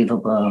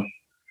unbelievable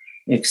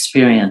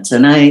experience.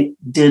 And I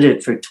did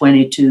it for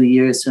 22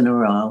 years in a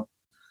row.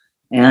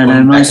 And going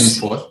I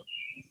must, back and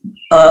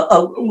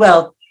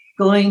forth?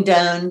 Going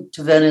down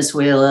to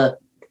Venezuela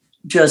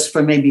just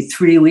for maybe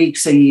 3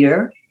 weeks a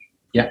year.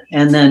 Yeah.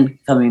 And then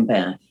coming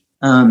back.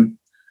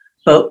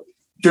 But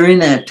during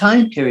that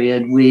time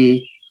period,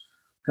 we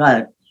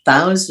got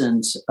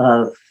thousands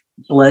of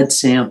blood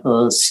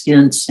samples,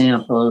 skin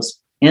samples,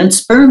 and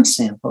sperm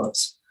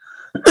samples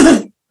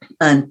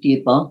on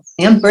people,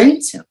 and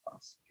brain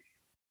samples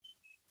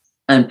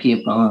on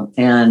people.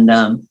 And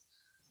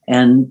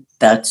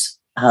that's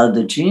how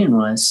the gene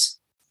was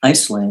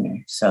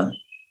isolated. So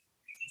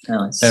that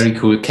was very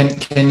cool.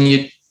 Can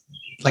you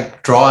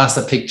draw us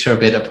a picture a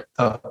bit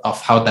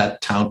of how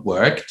that town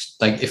worked?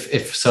 Like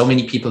if so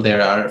many people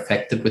there are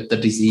affected with the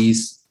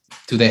disease,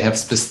 do they have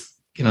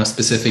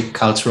specific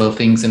cultural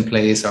things in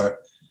place, or?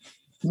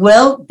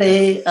 Well,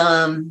 they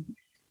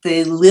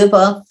live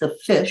off the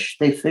fish.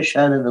 They fish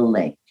out of the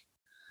lake.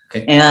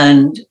 Okay.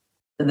 And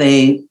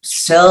they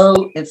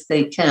sell, if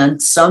they can,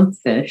 some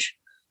fish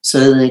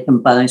so they can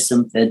buy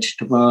some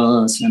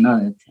vegetables and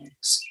other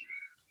things.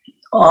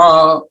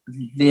 All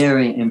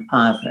very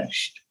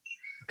impoverished.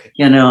 Okay.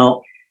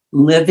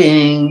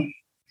 Living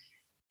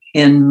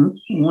in,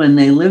 when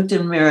they lived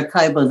in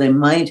Maracaibo, they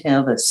might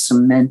have a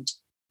cement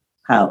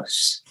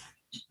house,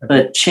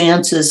 but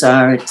chances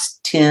are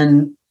it's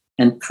tin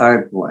and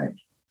cardboard.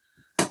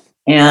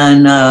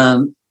 And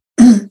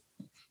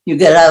you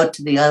get out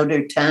to the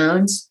outer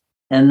towns,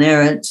 and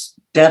there it's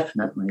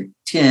definitely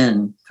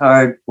tin,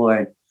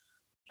 cardboard,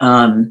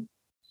 a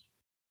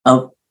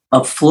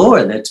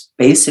floor that's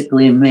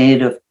basically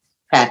made of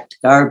packed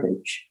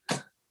garbage.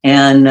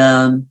 And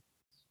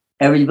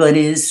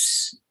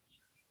everybody's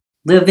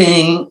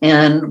living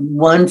in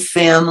one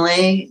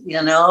family,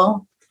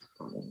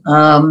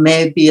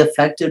 may be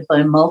affected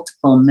by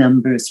multiple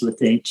members with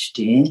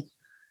HD.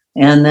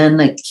 And then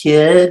the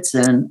kids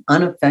and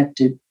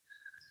unaffected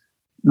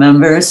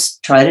members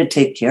try to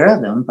take care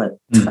of them, but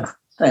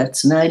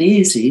that's not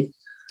easy.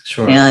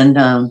 Sure.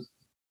 And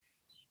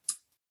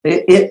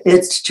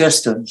it's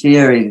just a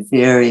very,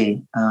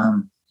 very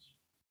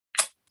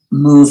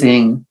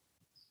moving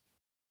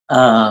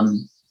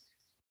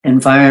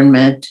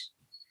environment.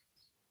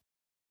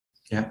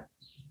 Yeah.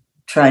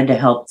 Tried to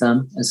help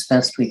them as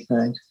best we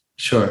could.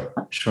 Sure.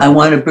 I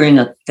want to bring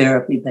a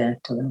therapy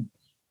back to them.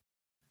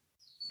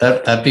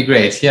 That'd be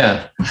great.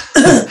 Yeah.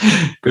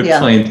 Good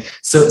point.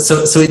 So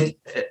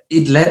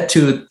it led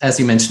to, as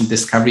you mentioned,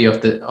 discovery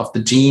of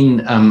the gene.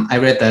 I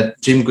read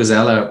that Jim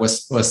Guzella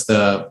was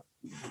the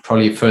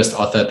probably first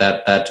author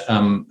that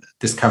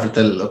discovered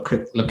the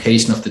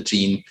location of the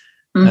gene.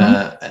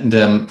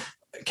 And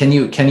can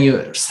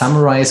you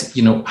summarize,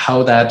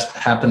 how that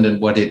happened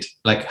and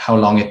how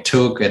long it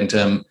took,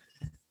 and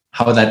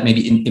how that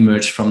maybe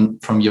emerged from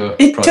your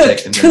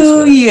project? It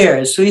took 2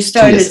 years. We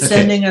started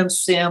sending him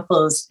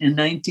samples in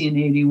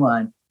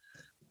 1981.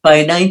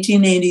 By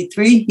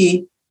 1983,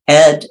 he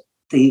had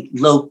the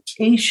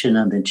location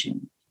of the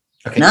gene,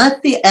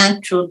 not the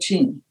actual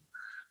gene,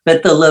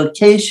 but the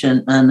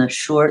location on the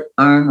short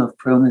arm of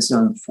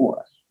chromosome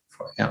 4.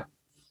 Yeah.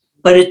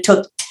 But it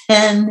took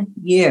 10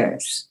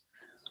 years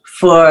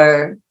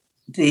for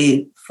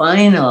the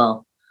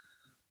final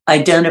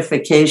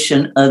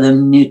identification of the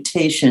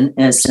mutation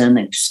as an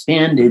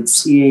expanded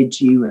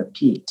CAG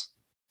repeat.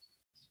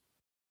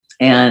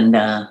 And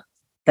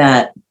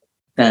that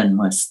then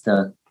was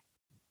the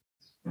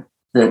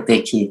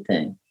key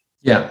thing.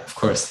 Yeah, of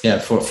course. Yeah,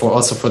 for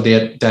also for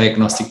their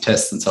diagnostic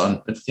tests and so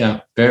on. But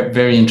yeah, very,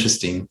 very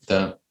interesting.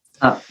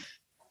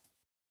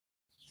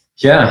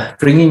 Yeah,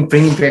 bringing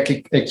back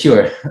a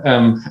cure.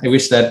 I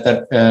wish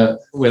that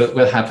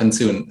will happen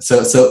soon.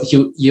 So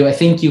you I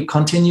think you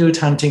continued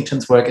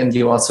Huntington's work, and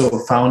you also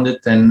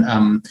founded then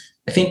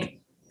I think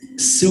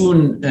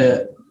soon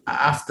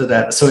after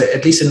that. So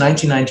at least in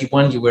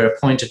 1991, you were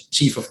appointed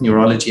chief of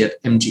neurology at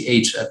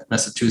MGH at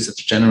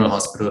Massachusetts General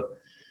Hospital,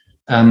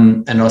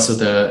 and also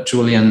the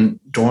Julian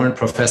Dorn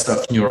Professor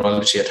of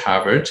Neurology at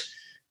Harvard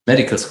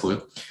Medical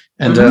School.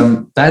 And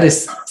that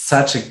is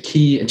such a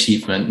key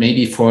achievement.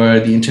 Maybe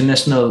for the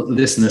international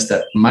listeners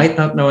that might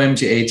not know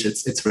MGH,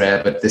 it's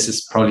rare, but this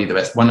is probably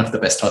one of the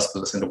best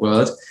hospitals in the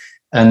world.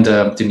 And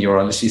the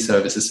neurology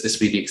service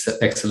is really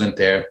excellent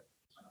there.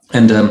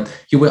 And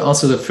you were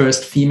also the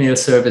first female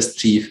service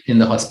chief in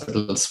the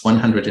hospital's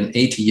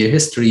 180-year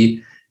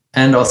history,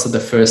 and also the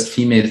first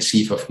female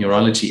chief of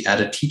neurology at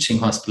a teaching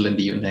hospital in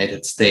the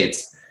United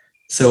States.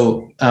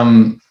 So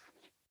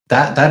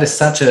that is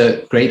such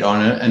a great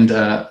honor.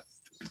 And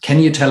can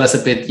you tell us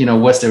a bit,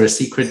 was there a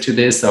secret to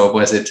this, or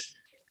was it,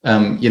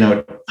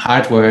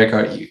 hard work,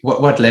 or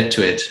what led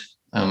to it?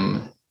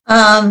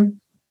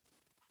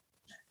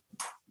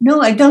 No,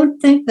 I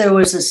don't think there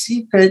was a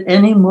secret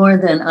any more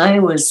than I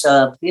was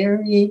a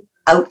very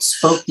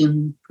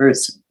outspoken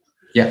person.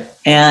 Yeah.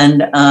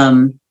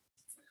 And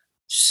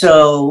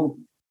so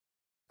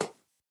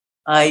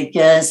I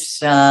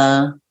guess,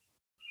 I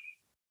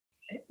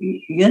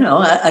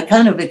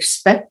kind of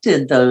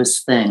expected those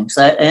things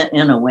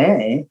in a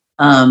way.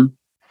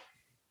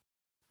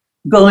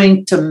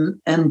 Going to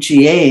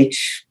MGH,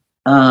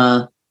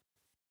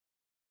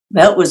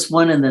 that was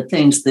one of the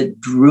things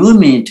that drew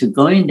me to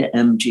going to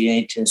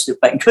MGH, is if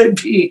I could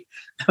be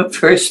the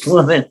first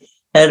woman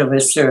head of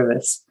a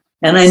service.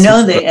 And I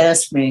know they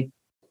asked me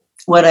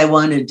what I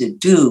wanted to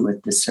do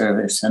with the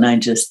service, and I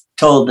just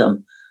told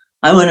them,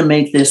 I want to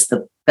make this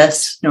the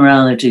best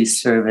neurology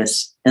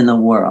service in the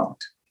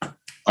world.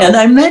 And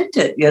I meant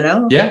it,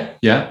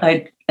 Yeah.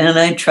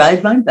 I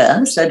tried my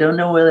best. I don't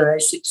know whether I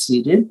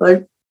succeeded,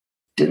 but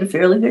did a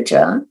fairly good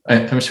job.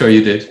 I'm sure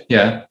you did.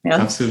 Yeah.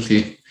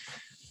 Absolutely.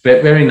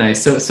 Very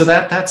nice. So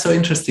that's so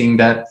interesting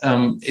that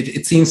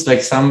it seems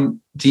like some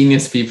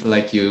genius people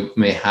like you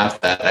may have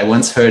that. I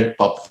once heard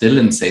Bob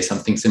Dylan say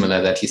something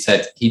similar, that he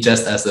said he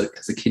just as a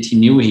kid he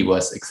knew he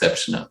was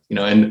exceptional,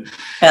 and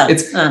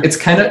it's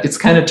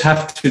kind of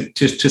tough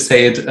to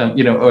say it,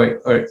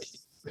 or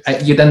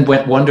you then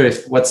wonder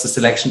what's the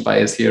selection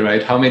bias here,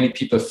 right? How many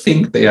people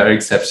think they are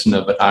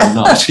exceptional but are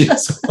not?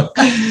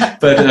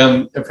 But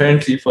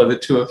apparently for the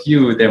two of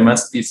you, there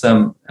must be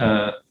some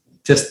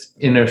just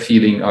inner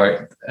feeling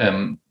or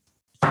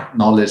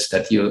knowledge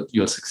that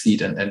you'll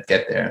succeed and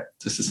get there.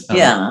 This is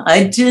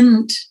I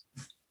didn't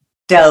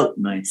doubt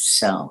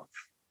myself.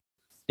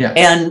 Yeah,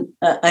 and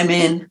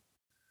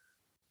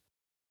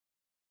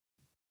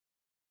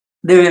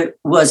there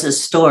was a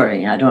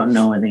story. I don't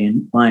know whether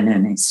you want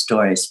any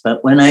stories,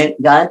 but when I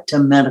got to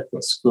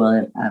medical school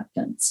at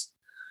Hopkins,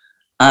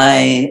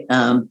 I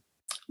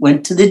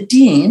went to the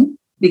dean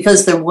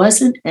because there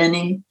wasn't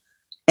any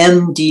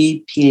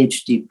MD,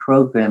 PhD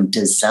program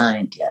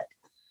designed yet.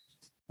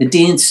 The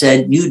dean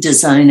said, you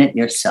design it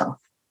yourself.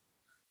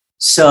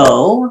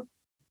 So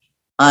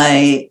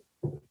I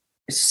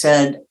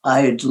said,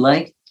 I'd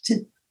like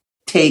to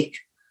take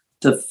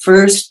the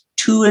first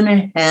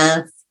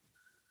 2.5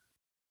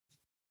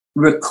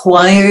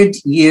 required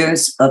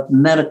years of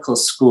medical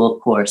school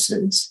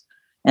courses.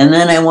 And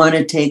then I want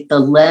to take the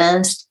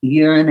last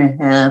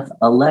 1.5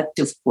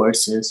 elective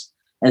courses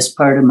as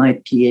part of my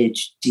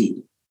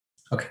PhD.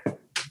 Okay.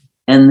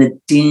 And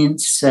the dean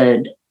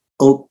said,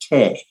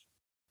 okay.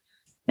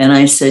 And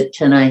I said,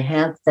 can I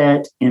have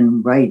that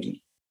in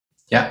writing?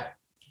 Yeah.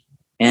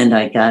 And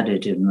I got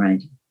it in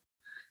writing.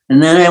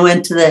 And then I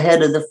went to the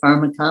head of the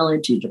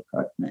pharmacology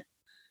department,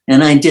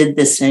 and I did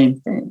the same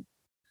thing.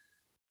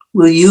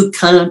 Will you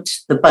count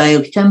the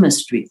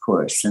biochemistry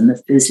course and the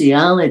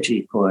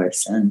physiology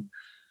course and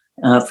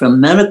from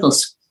medical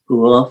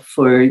school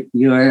for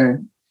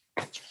your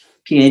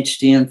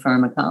PhD in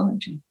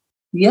pharmacology?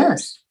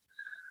 Yes.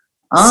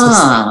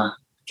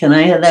 Can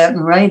I have that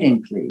in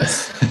writing,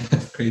 please?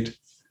 Great.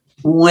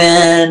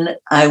 When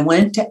I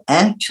went to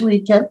actually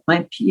get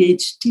my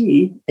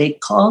PhD, they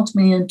called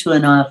me into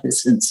an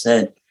office and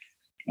said,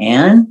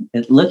 Anne,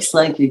 it looks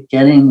like you're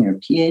getting your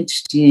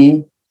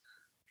PhD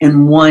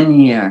in 1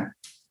 year.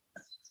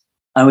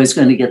 I was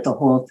going to get the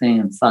whole thing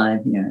in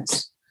 5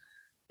 years.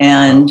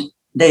 And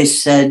they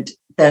said,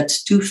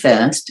 that's too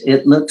fast.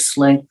 It looks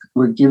like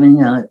we're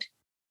giving out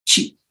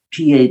cheap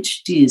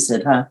PhDs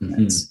at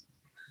Hopkins. Mm-hmm.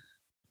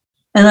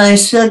 And I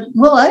said,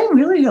 well, I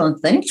really don't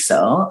think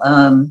so.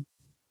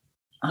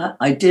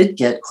 I did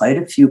get quite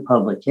a few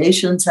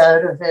publications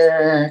out of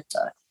it.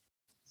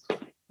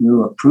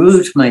 You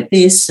approved my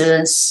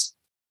thesis,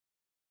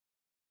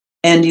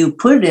 and you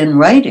put in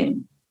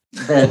writing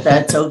that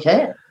that's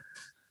okay.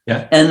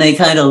 Yeah. And they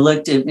kind of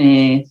looked at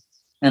me,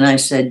 and I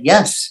said,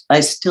 yes, I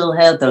still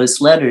have those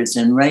letters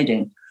in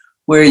writing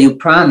where you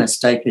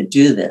promised I could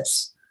do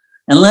this.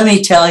 And let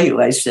me tell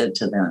you, I said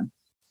to them,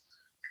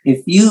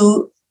 if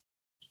you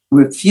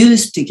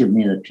refuse to give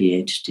me the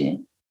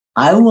PhD,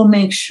 I will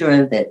make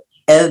sure that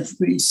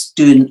every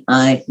student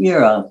I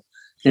hear of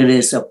that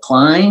is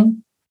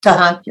applying to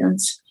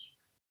Hopkins,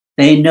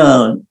 they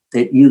know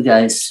that you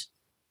guys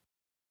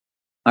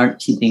aren't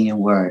keeping your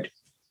word.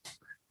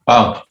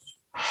 Wow.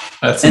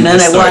 That's and then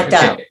I walked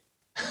out.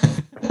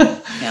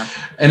 Yeah.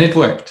 And it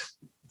worked.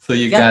 So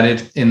you got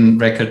it in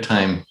record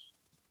time.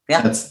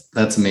 Yeah.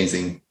 That's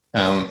amazing.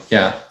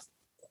 Yeah.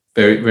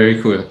 Very,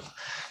 very cool.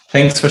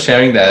 Thanks for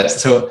sharing that.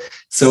 So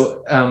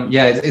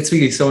yeah, it's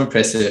really so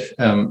impressive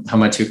how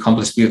much you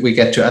accomplished. We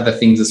get to other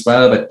things as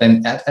well, but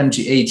then at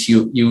MGH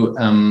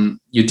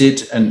you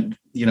did, and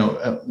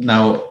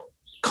now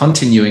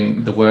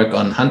continuing the work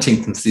on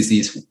Huntington's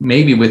disease,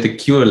 maybe with a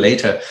cure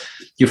later.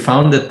 You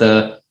founded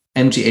the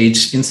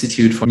MGH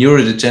Institute for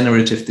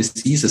Neurodegenerative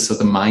Diseases, so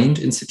the MIND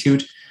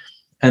Institute,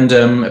 and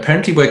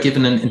apparently we're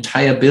given an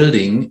entire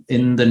building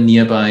in the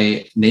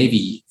nearby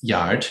Navy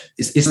Yard.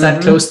 Is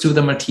that close to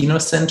the Martino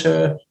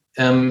Center?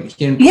 Here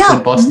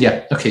in Boston.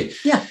 Yeah. Okay.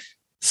 Yeah.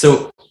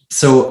 So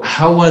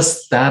how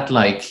was that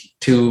like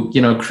to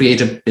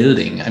create a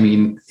building? I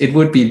mean, it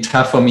would be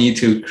tough for me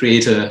to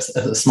create a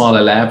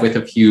smaller lab with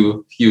a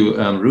few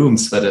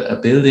rooms, but a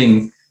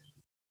building,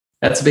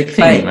 that's a big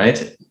thing,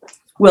 right?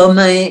 Well,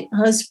 my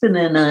husband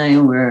and I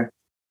were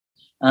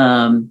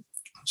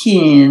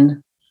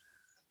keen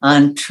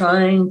on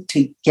trying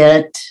to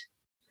get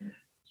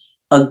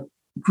a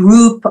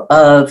group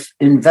of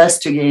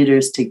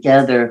investigators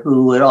together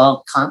who would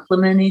all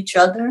complement each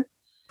other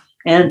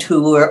and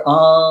who were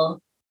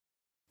all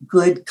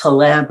good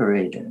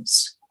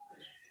collaborators.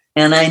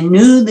 And I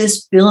knew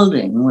this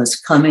building was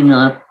coming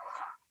up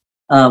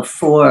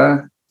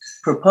for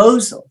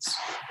proposals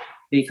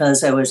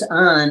because I was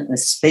on a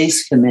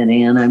space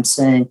committee, and I'm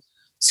saying,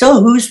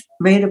 so who's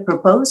made a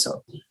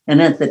proposal?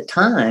 And at the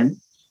time,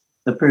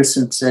 the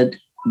person said,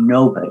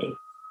 nobody.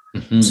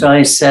 Mm-hmm. So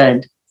I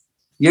said,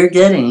 you're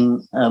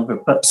getting a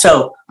proposal.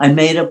 So I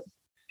made up,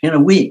 in a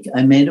week,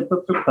 I made up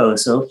a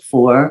proposal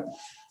for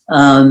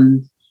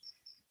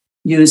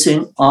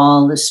using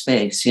all the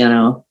space,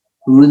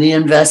 who the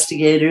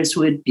investigators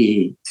would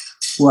be,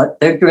 what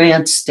their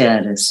grant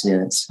status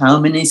is, how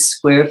many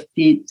square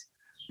feet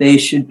they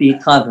should be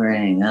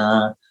covering,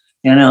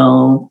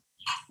 you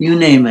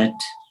name it,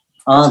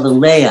 all the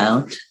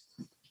layout.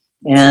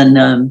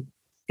 And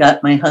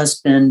got my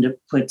husband to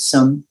put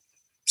some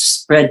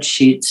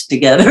spreadsheets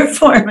together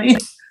for me.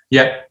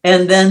 Yeah.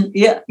 And then,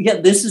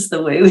 this is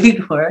the way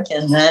we'd work.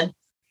 And then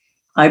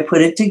I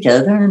put it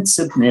together and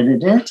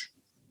submitted it.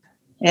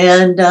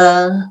 And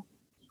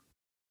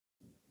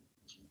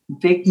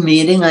big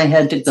meeting I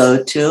had to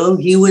go to.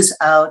 He was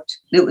out,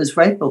 it was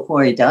right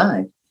before he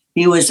died.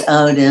 He was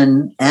out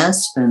in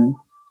Aspen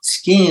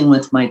skiing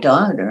with my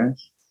daughter.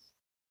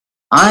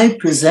 I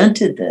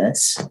presented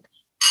this,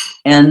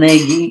 and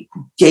they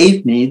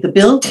gave me the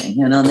building.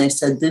 They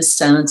said, this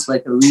sounds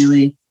like a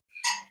really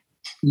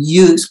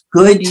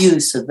good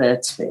use of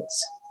that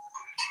space.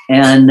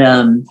 And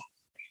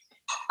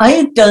I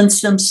had done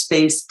some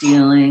space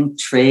dealing,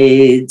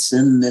 trades,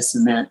 and this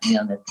and that and the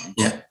other thing.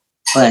 Yeah.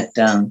 But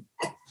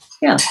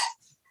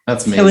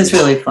that's amazing. It was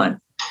really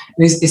fun.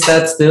 Is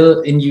that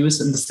still in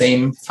use in the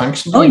same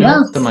function? Oh,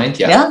 yeah. The MIND?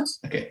 Yeah.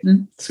 Okay.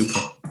 Mm-hmm. Super.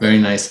 Very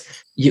nice.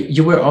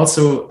 You were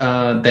also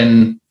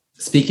then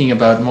speaking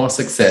about more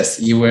success.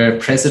 You were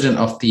president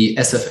of the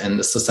SFN,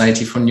 the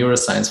Society for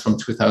Neuroscience, from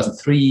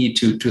 2003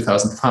 to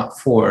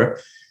 2004,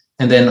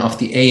 and then of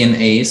the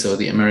ANA, so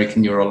the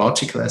American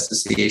Neurological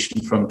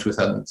Association, from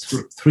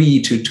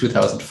 2003 to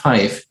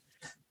 2005,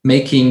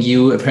 making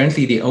you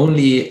apparently the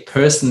only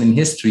person in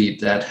history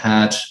that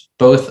had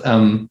both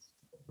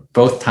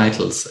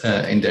titles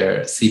in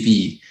their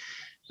CV.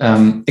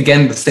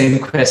 Again, the same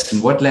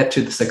question: what led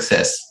to the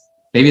success?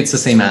 Maybe it's the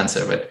same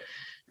answer, but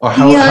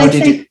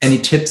any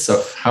tips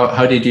of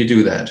how did you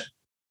do that?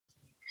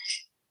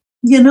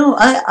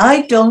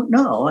 I don't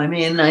know. I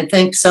mean, I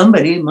think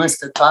somebody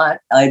must have thought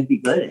I'd be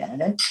good at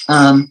it.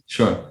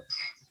 Sure.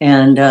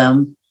 And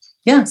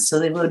so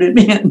they voted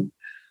me in.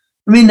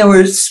 I mean, there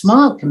were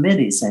small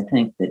committees, I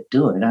think, that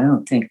do it. I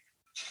don't think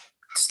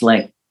it's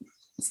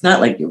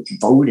not like you're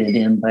voted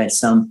in by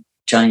some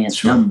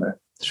giant number.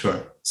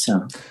 Sure.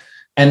 So.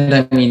 And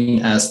I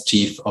mean, as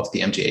chief of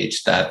the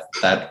MGH,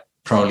 that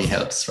probably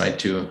helps, right?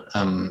 To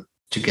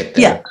get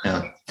there.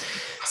 Yeah.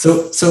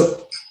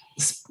 So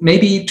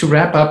maybe to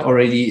wrap up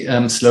already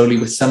slowly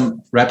with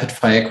some rapid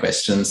fire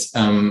questions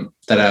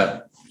that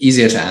are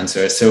easier to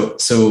answer.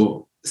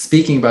 So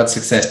speaking about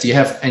success, do you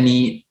have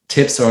any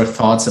tips or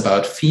thoughts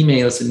about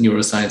females in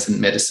neuroscience and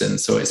medicine?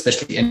 So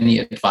especially any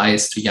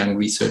advice to young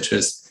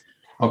researchers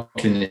or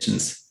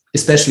clinicians?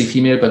 especially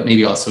female, but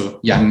maybe also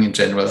young in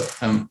general,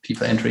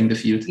 people entering the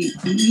field?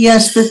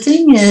 Yes, the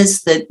thing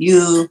is that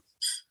you,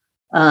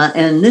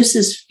 and this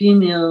is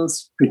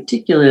females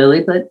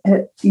particularly, but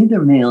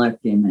either male or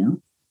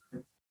female,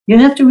 you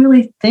have to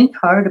really think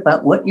hard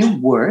about what you're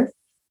worth.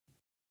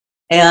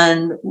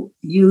 And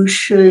you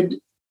should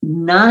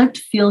not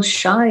feel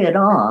shy at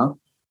all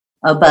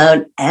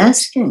about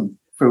asking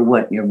for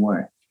what you're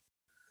worth.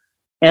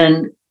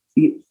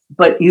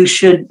 But you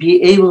should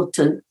be able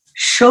to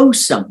show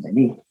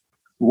somebody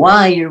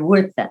why you're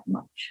worth that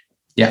much.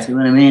 Yeah. See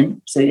what I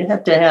mean? So you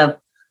have to have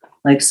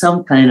like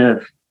some kind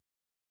of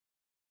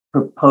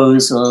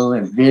proposal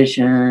or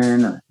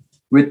vision or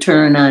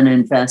return on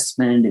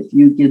investment. If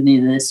you give me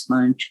this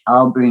much,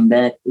 I'll bring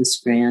back this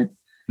grant,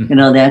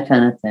 that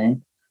kind of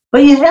thing.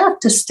 But you have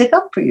to stick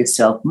up for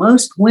yourself.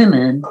 Most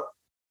women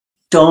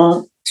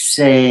don't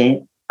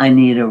say, I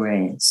need a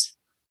raise.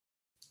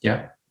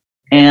 Yeah.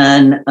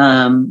 And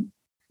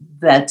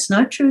that's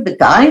not true. The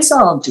guys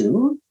all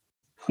do,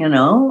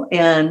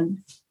 and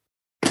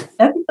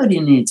everybody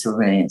needs a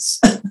raise.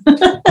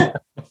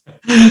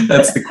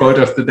 That's the quote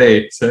of the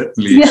day,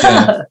 certainly.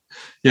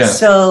 Yeah.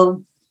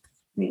 So,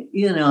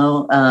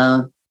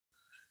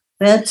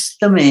 that's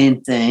the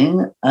main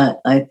thing.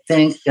 I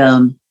think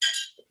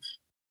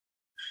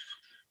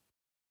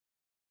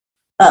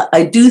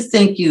I do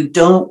think you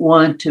don't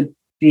want to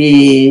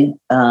be,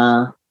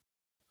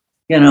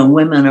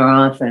 women are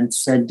often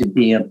said to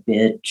be a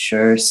bitch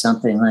or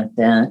something like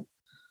that.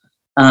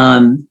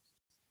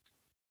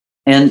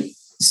 And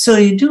so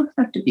you do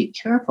have to be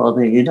careful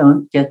that you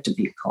don't get to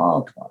be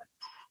called one,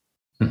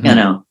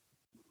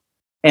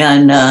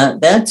 And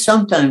that's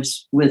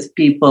sometimes with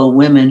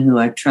women who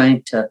are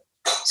trying to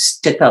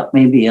stick up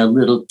maybe a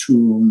little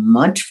too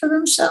much for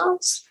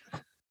themselves.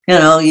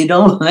 You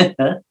don't want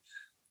to,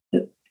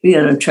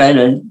 try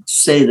to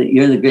say that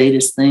you're the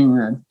greatest thing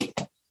on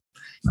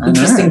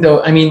Interesting, earth.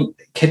 though. I mean,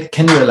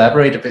 can you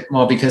elaborate a bit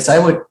more? Because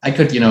I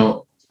could,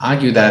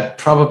 argue that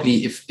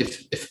probably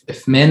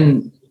if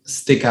men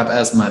stick up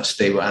as much,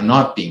 they are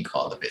not being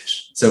called a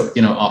bitch. So,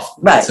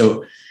 often. Right.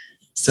 So,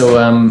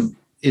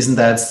 isn't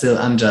that still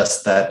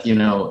unjust that,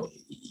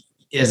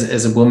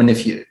 as a woman,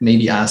 if you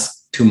maybe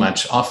ask too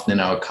much often in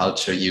our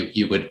culture,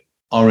 you would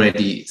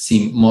already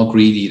seem more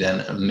greedy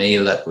than a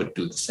male that would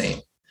do the same.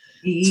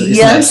 So isn't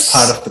that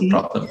part of the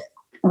problem?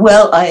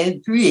 Well, I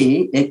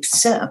agree,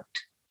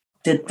 except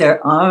that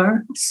there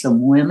are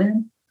some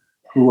women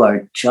who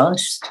are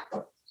just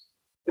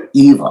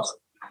evil.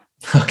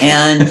 Okay.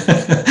 And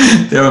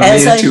there are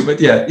male too,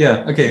 but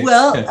yeah, okay.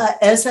 Well, yeah.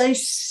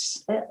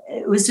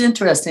 It was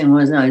interesting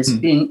when I was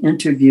being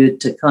interviewed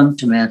to come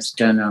to Mass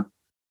General.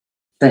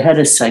 The head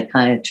of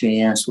psychiatry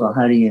asked, well,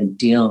 how do you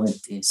deal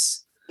with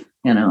these,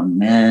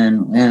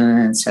 men,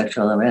 women,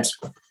 sexual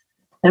harassment?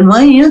 And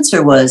my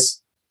answer was,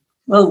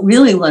 well,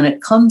 really, when it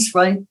comes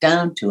right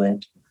down to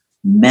it,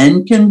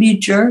 men can be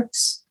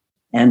jerks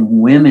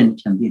and women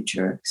can be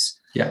jerks.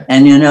 Yeah.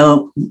 And, you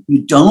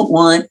don't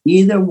want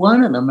either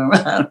one of them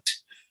around.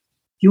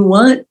 You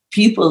want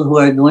people who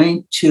are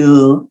going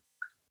to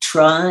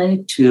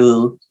try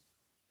to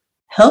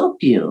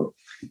help you,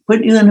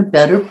 put you in a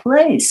better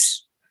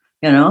place.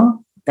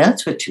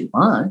 That's what you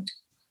want.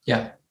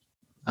 Yeah,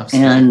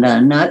 absolutely. And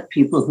not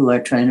people who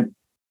are trying to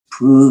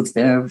prove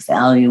their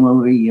value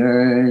over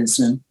yours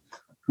and,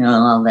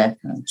 all that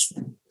kind of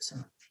stuff. So.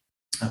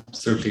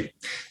 Absolutely.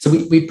 So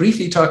we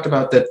briefly talked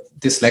about that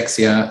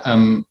dyslexia,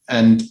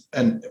 and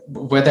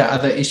were there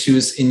other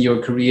issues in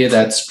your career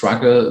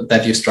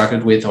that you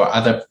struggled with, or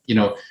other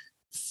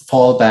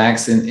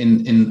fallbacks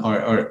in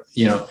or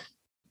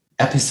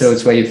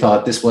episodes where you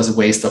thought this was a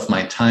waste of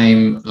my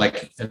time,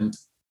 like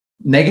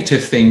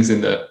negative things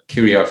in the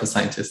career of a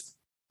scientist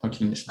or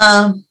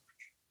clinician?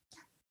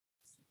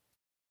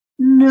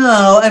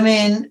 No, I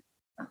mean,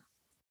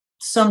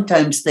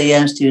 sometimes they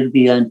asked you to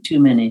be on too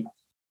many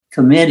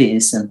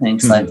committees and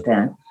things like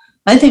that.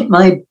 I think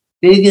my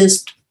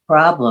biggest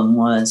problem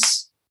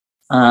was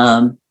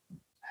I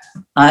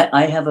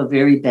have a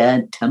very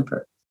bad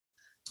temper.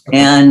 Okay.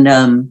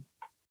 And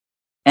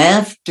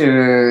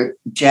after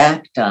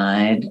Jack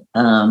died,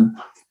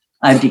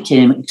 I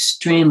became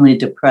extremely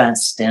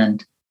depressed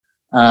and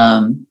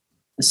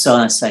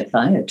saw a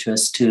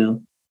psychiatrist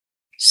who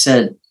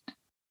said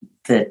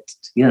that,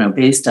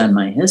 based on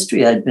my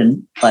history, I'd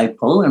been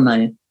bipolar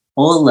my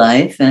whole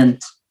life,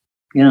 and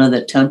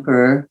the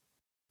temper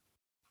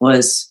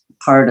was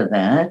part of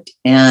that.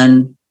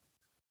 And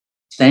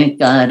thank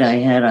God I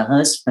had a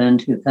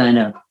husband who kind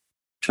of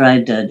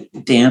tried to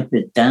damp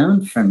it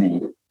down for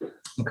me.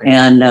 Okay.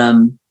 And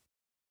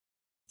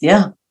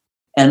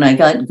and I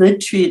got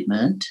good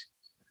treatment,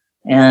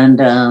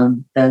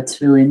 and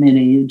that's really made a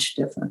huge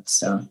difference.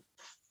 So,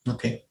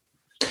 okay.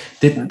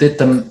 Did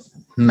the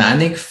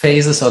manic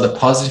phases or the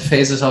positive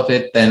phases of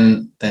it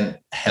then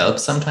help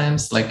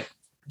sometimes, like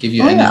give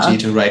you energy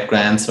to write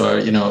grants,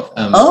 or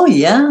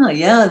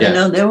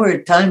there were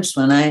times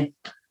when I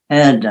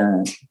had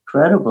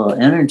incredible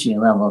energy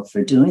level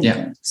for doing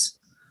things.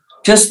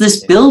 Just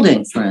this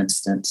building, for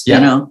instance,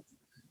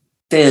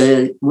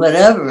 the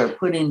whatever,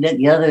 putting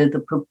together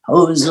the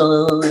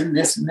proposal and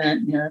this and that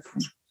and the other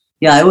thing.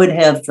 Yeah, I would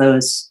have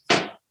those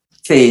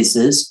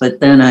phases,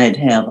 but then I'd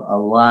have a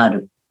lot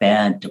of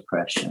bad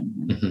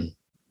depression. Mm-hmm.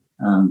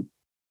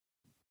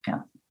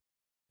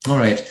 All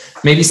right.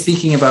 Maybe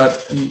speaking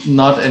about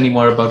not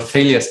anymore about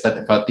failures, but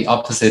about the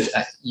opposite.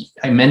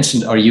 I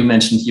mentioned, or you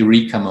mentioned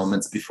eureka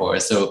moments before.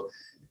 So,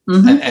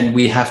 and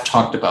we have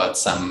talked about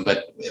some,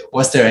 but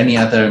was there any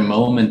other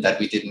moment that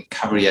we didn't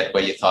cover yet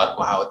where you thought,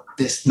 wow,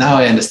 this, now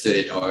I understood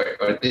it,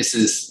 or this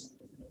is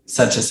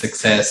such a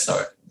success,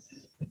 or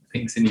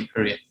things in your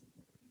career?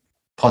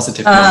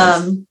 Positive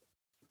moments?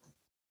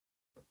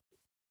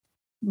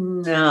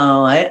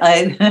 No,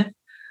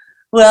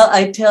 well,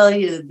 I tell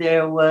you,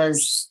 there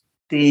was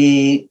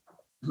the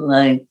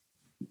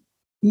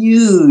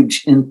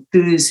huge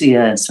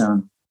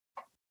enthusiasm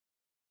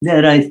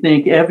that I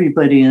think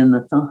everybody in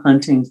the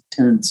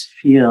Huntington's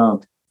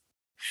field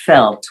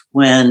felt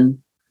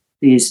when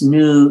these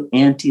new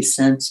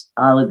antisense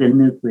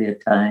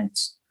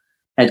oligonucleotides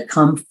had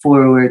come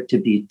forward to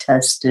be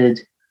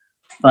tested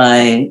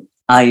by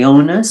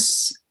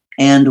Ionis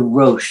and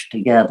Roche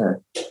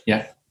together.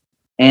 Yeah.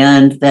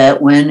 And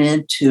that went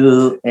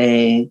into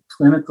a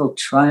clinical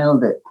trial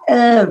that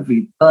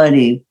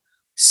everybody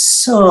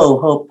so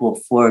hopeful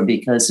for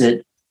because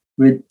it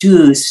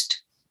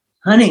reduced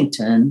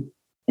Huntington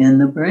in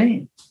the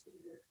brain.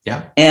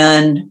 Yeah.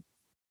 And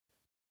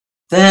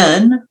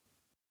then,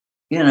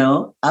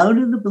 out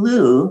of the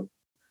blue,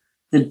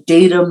 the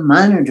data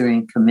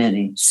monitoring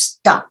committee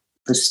stopped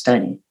the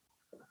study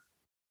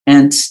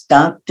and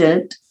stopped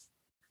it,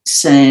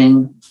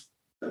 saying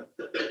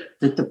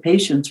that the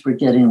patients were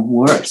getting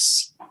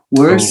worse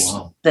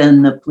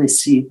than the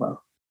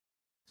placebo.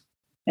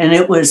 And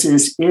it was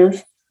as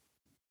if,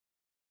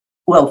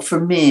 well, for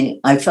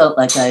me, I felt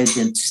like I had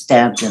been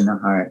stabbed in the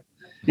heart.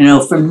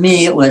 For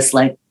me, it was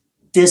like,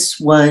 this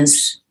could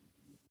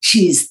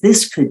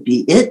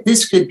be it.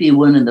 This could be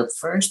one of the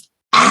first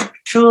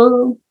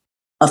actual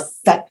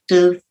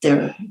effective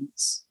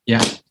therapies.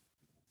 Yeah.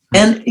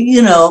 And,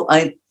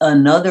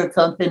 another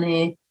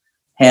company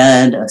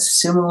had a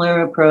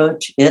similar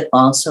approach. It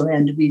also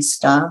had to be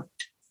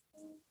stopped.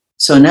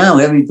 So now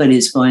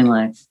everybody's going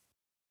like,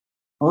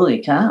 holy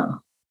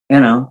cow,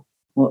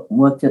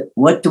 what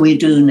do we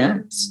do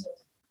next?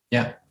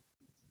 Yeah.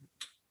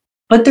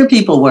 But there are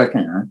people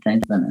working on it,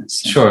 thank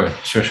goodness. Sure,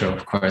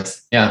 of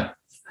course. Yeah.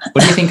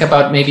 What do you think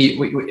about maybe,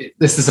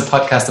 this is a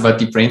podcast about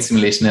deep brain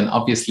stimulation, and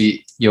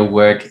obviously your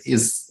work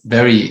is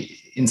very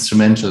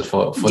instrumental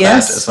for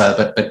yes. that as well.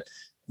 But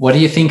what do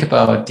you think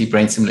about deep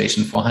brain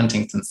stimulation for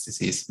Huntington's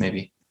disease,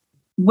 maybe?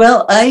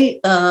 Well,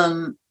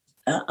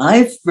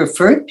 I've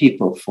referred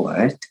people for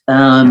it.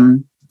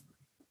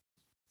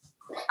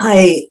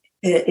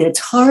 It's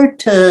hard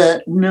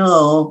to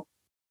know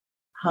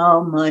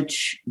how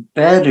much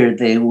better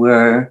they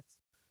were.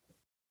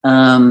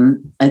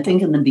 I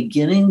think in the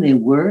beginning they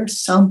were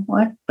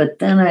somewhat, but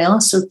then I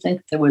also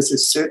think there was a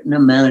certain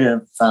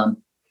amount of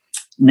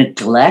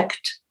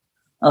neglect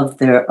of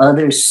their of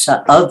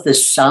the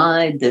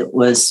side that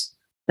was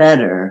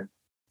better.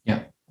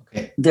 Yeah.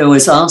 Okay. There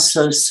was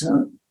also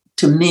some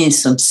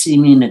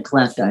seeming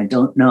neglect. I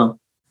don't know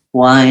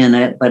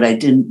why, but I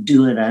didn't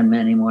do it on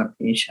many more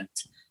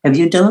patients. Have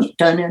you done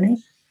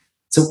any?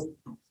 So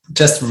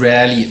just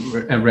rarely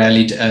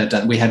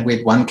done. We had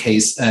one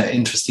case,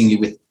 interestingly,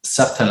 with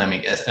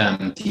subthalamic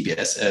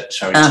DBS at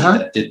Charity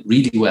that did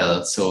really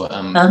well. So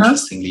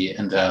interestingly,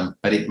 and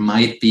but it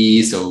might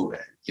be so.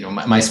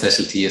 My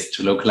specialty is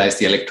to localize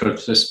the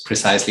electrodes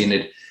precisely, and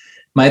it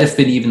might have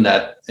been even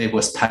that it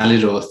was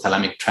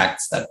pallidothalamic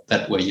tracts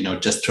that were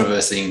just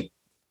traversing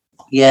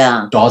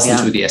dorsal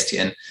to the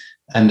STN,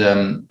 and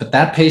but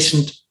that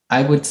patient,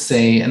 I would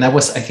say, and that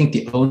was, I think,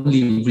 the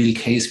only real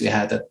case we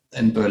had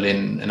in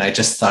Berlin, and I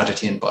just started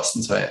here in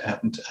Boston, so I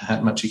haven't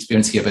had much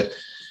experience here.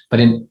 But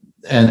in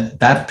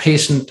that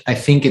patient, I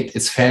think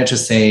it's fair to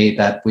say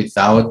that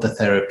without the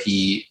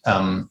therapy,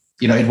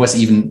 it was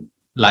even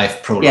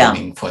life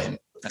prolonging for him.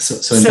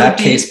 So in that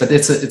case, but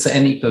it's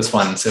an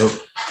N=1, so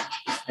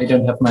I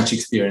don't have much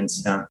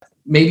experience.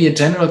 Maybe a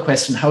general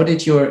question: how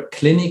did your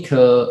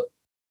clinical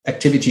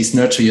activities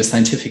nurture your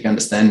scientific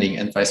understanding,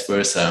 and vice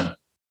versa?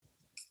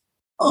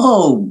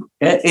 Oh,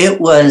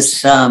 it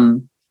was,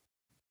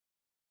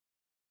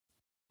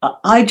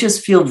 I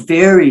just feel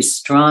very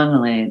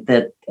strongly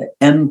that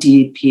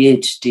MD,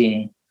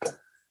 PhD,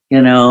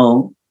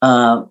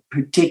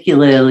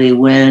 particularly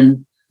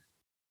when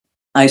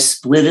I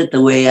split it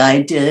the way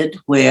I did,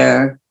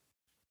 where,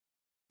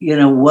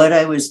 what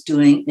I was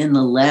doing in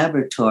the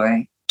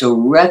laboratory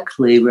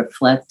directly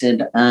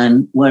reflected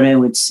on what I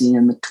would see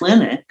in the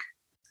clinic,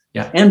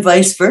 and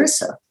vice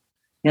versa,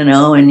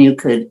 and you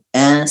could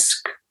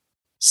ask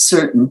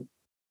certain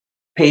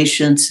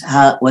patients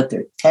what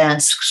their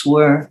tasks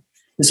were.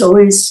 It's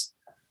always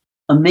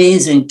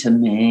amazing to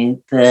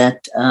me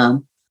that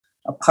a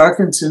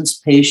Parkinson's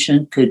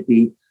patient could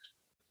be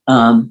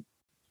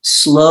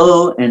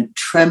slow and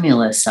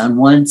tremulous on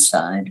one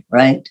side,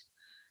 right?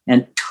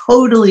 And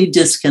totally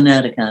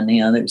dyskinetic on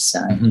the other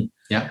side. Mm-hmm.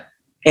 Yeah.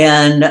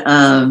 And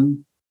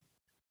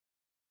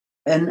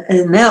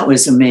that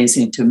was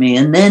amazing to me.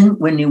 And then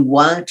when you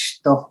watch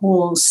the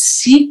whole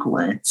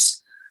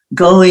sequence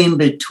going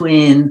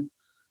between,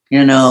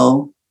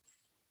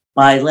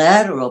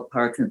 bilateral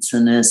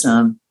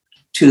Parkinsonism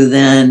to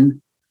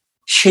then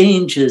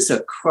changes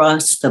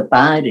across the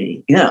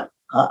body,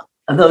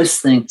 those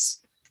things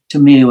to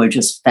me were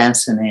just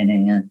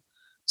fascinating. And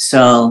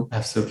so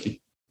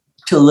absolutely,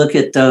 to look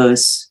at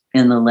those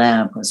in the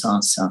lab was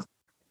also.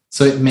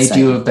 So it made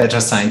you a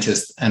better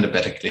scientist and a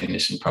better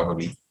clinician,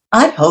 probably.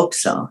 I hope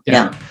so.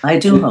 Yeah, I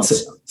do hope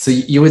so. So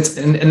you would,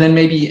 and then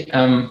maybe,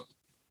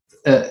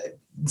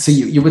 so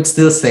you would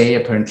still say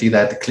apparently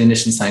that the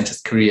clinician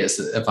scientist career is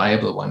a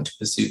viable one to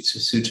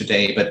pursue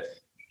today. But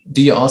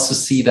do you also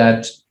see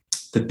that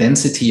the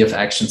density of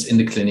actions in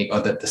the clinic,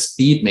 or that the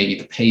speed, maybe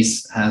the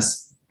pace,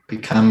 has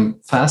become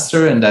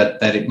faster, and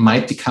that it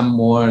might become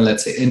more,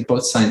 let's say, in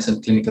both science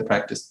and clinical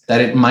practice,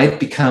 that it might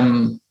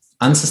become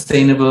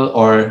unsustainable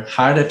or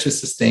harder to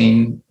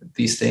sustain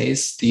these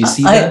days? Do you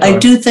see that? I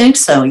do think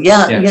so.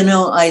 Yeah.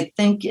 I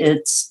think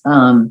it's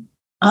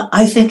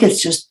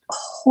just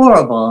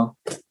horrible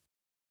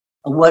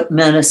what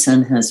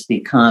medicine has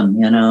become,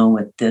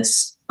 with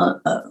this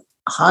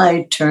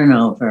high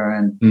turnover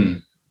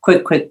and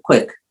quick.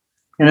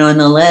 In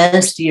the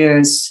last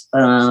years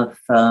of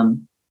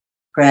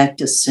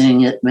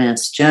practicing at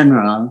Mass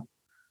General,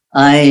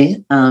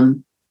 I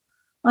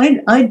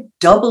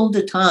doubled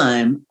the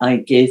time I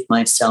gave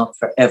myself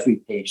for every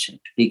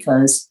patient,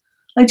 because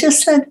I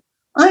just said,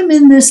 I'm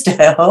in this to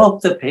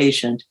help the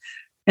patient,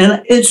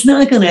 and it's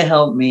not going to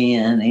help me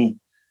any.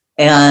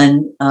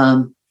 And,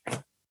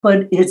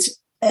 but it's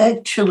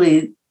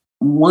actually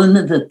one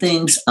of the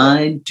things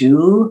I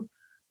do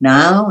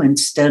now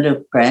instead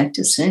of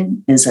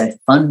practicing is I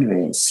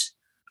fundraise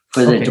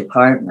for the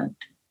department.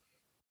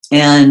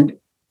 And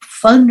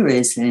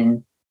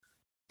fundraising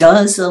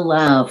does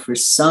allow for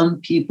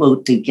some people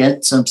to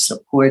get some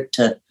support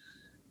to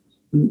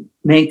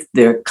make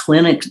their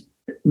clinic,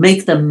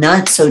 make them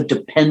not so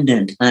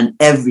dependent on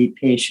every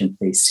patient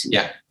they see.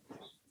 Yeah,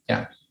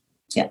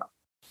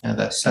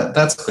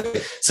 that's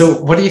great.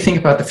 So what do you think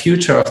about the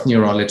future of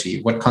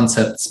neurology? What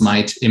concepts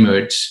might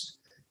emerge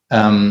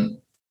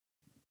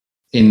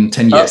in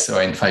 10 years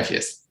or in 5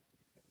 years?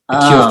 The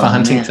cure for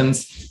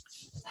Huntington's?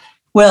 Man.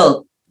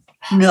 Well,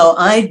 no,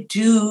 I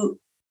do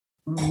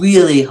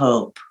really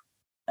hope,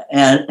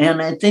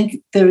 and I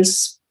think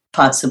there's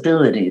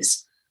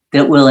possibilities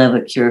that we'll have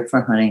a cure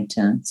for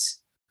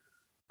Huntington's.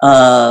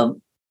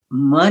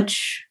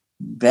 Much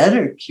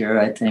better cure,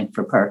 I think,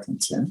 for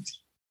Parkinson's.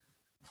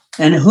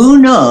 And who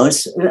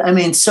knows? I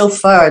mean, so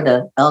far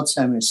the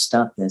Alzheimer's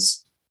stuff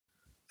is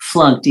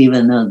flunked,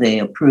 even though they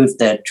approved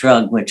that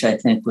drug, which I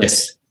think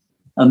was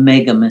a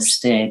mega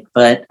mistake.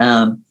 But,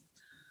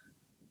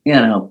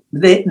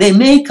 they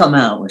may come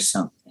out with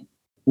something,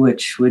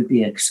 which would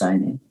be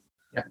exciting.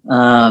 Yeah.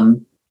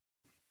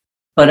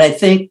 But I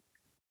think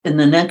in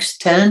the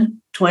next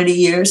 10, 20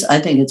 years, I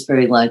think it's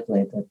very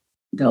likely that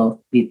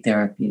there'll be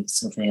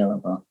therapies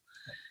available.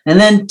 And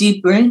then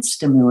deep brain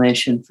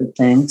stimulation for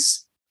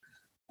things.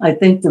 I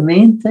think the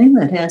main thing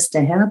that has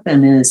to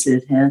happen is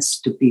it has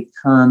to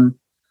become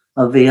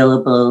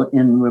available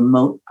in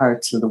remote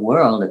parts of the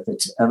world if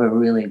it's ever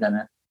really going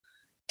to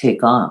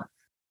take off.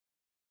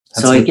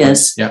 That's so I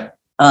guess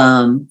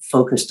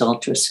focused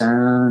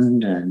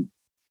ultrasound and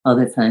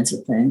other kinds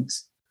of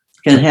things.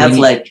 You can have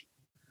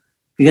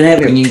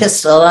your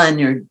pistol on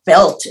your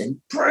belt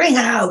and bring it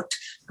out.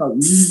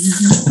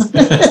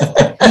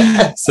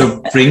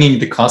 So bringing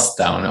the cost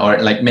down, or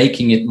like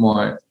making it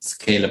more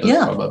scalable,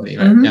 probably,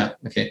 right? Mm-hmm. Yeah.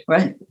 Okay.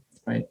 Right.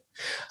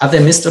 Are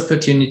there missed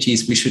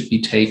opportunities we should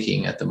be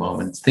taking at the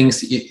moment?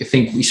 Things you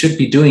think we should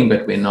be doing,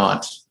 but we're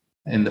not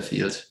in the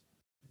field,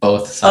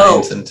 both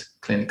science and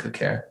clinical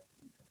care?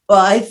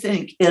 Well, I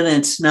think, and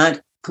it's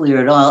not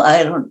clear at all.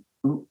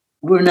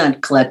 We're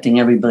not collecting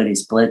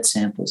everybody's blood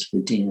samples for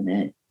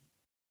DNA.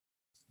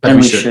 But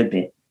we should be.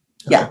 Okay.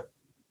 Yeah.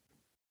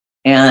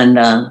 And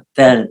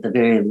that at the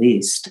very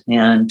least.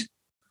 And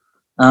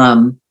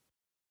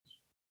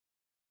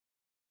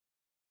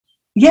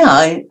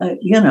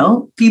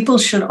people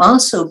should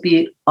also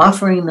be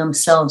offering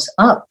themselves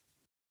up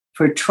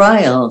for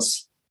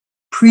trials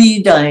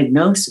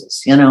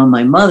pre-diagnosis.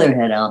 My mother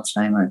had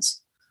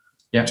Alzheimer's.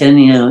 Yeah. Can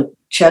you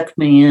check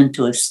me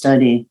into a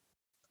study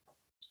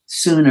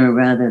sooner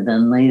rather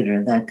than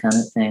later? That kind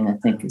of thing, I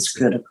think, is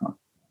critical.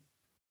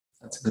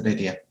 That's a good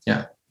idea.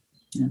 Yeah.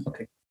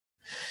 Okay.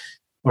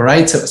 All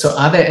right. So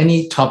are there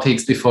any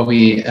topics before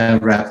we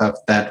wrap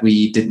up that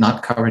we did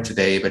not cover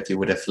today, but you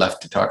would have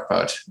loved to talk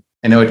about?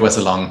 I know it was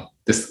a long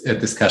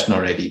discussion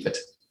already, but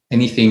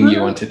anything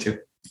you wanted to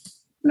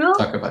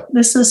talk about?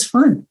 This is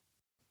fun.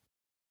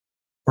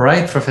 All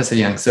right, Professor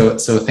Young. So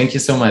thank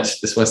you so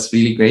much. This was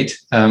really great.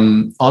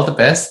 All the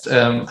best.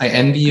 I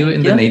envy you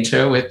in the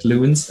nature with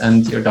loons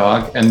and your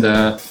dog, and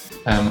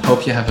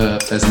hope you have a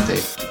pleasant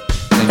day.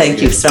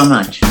 Thank you so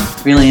much.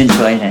 Really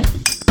enjoyed it.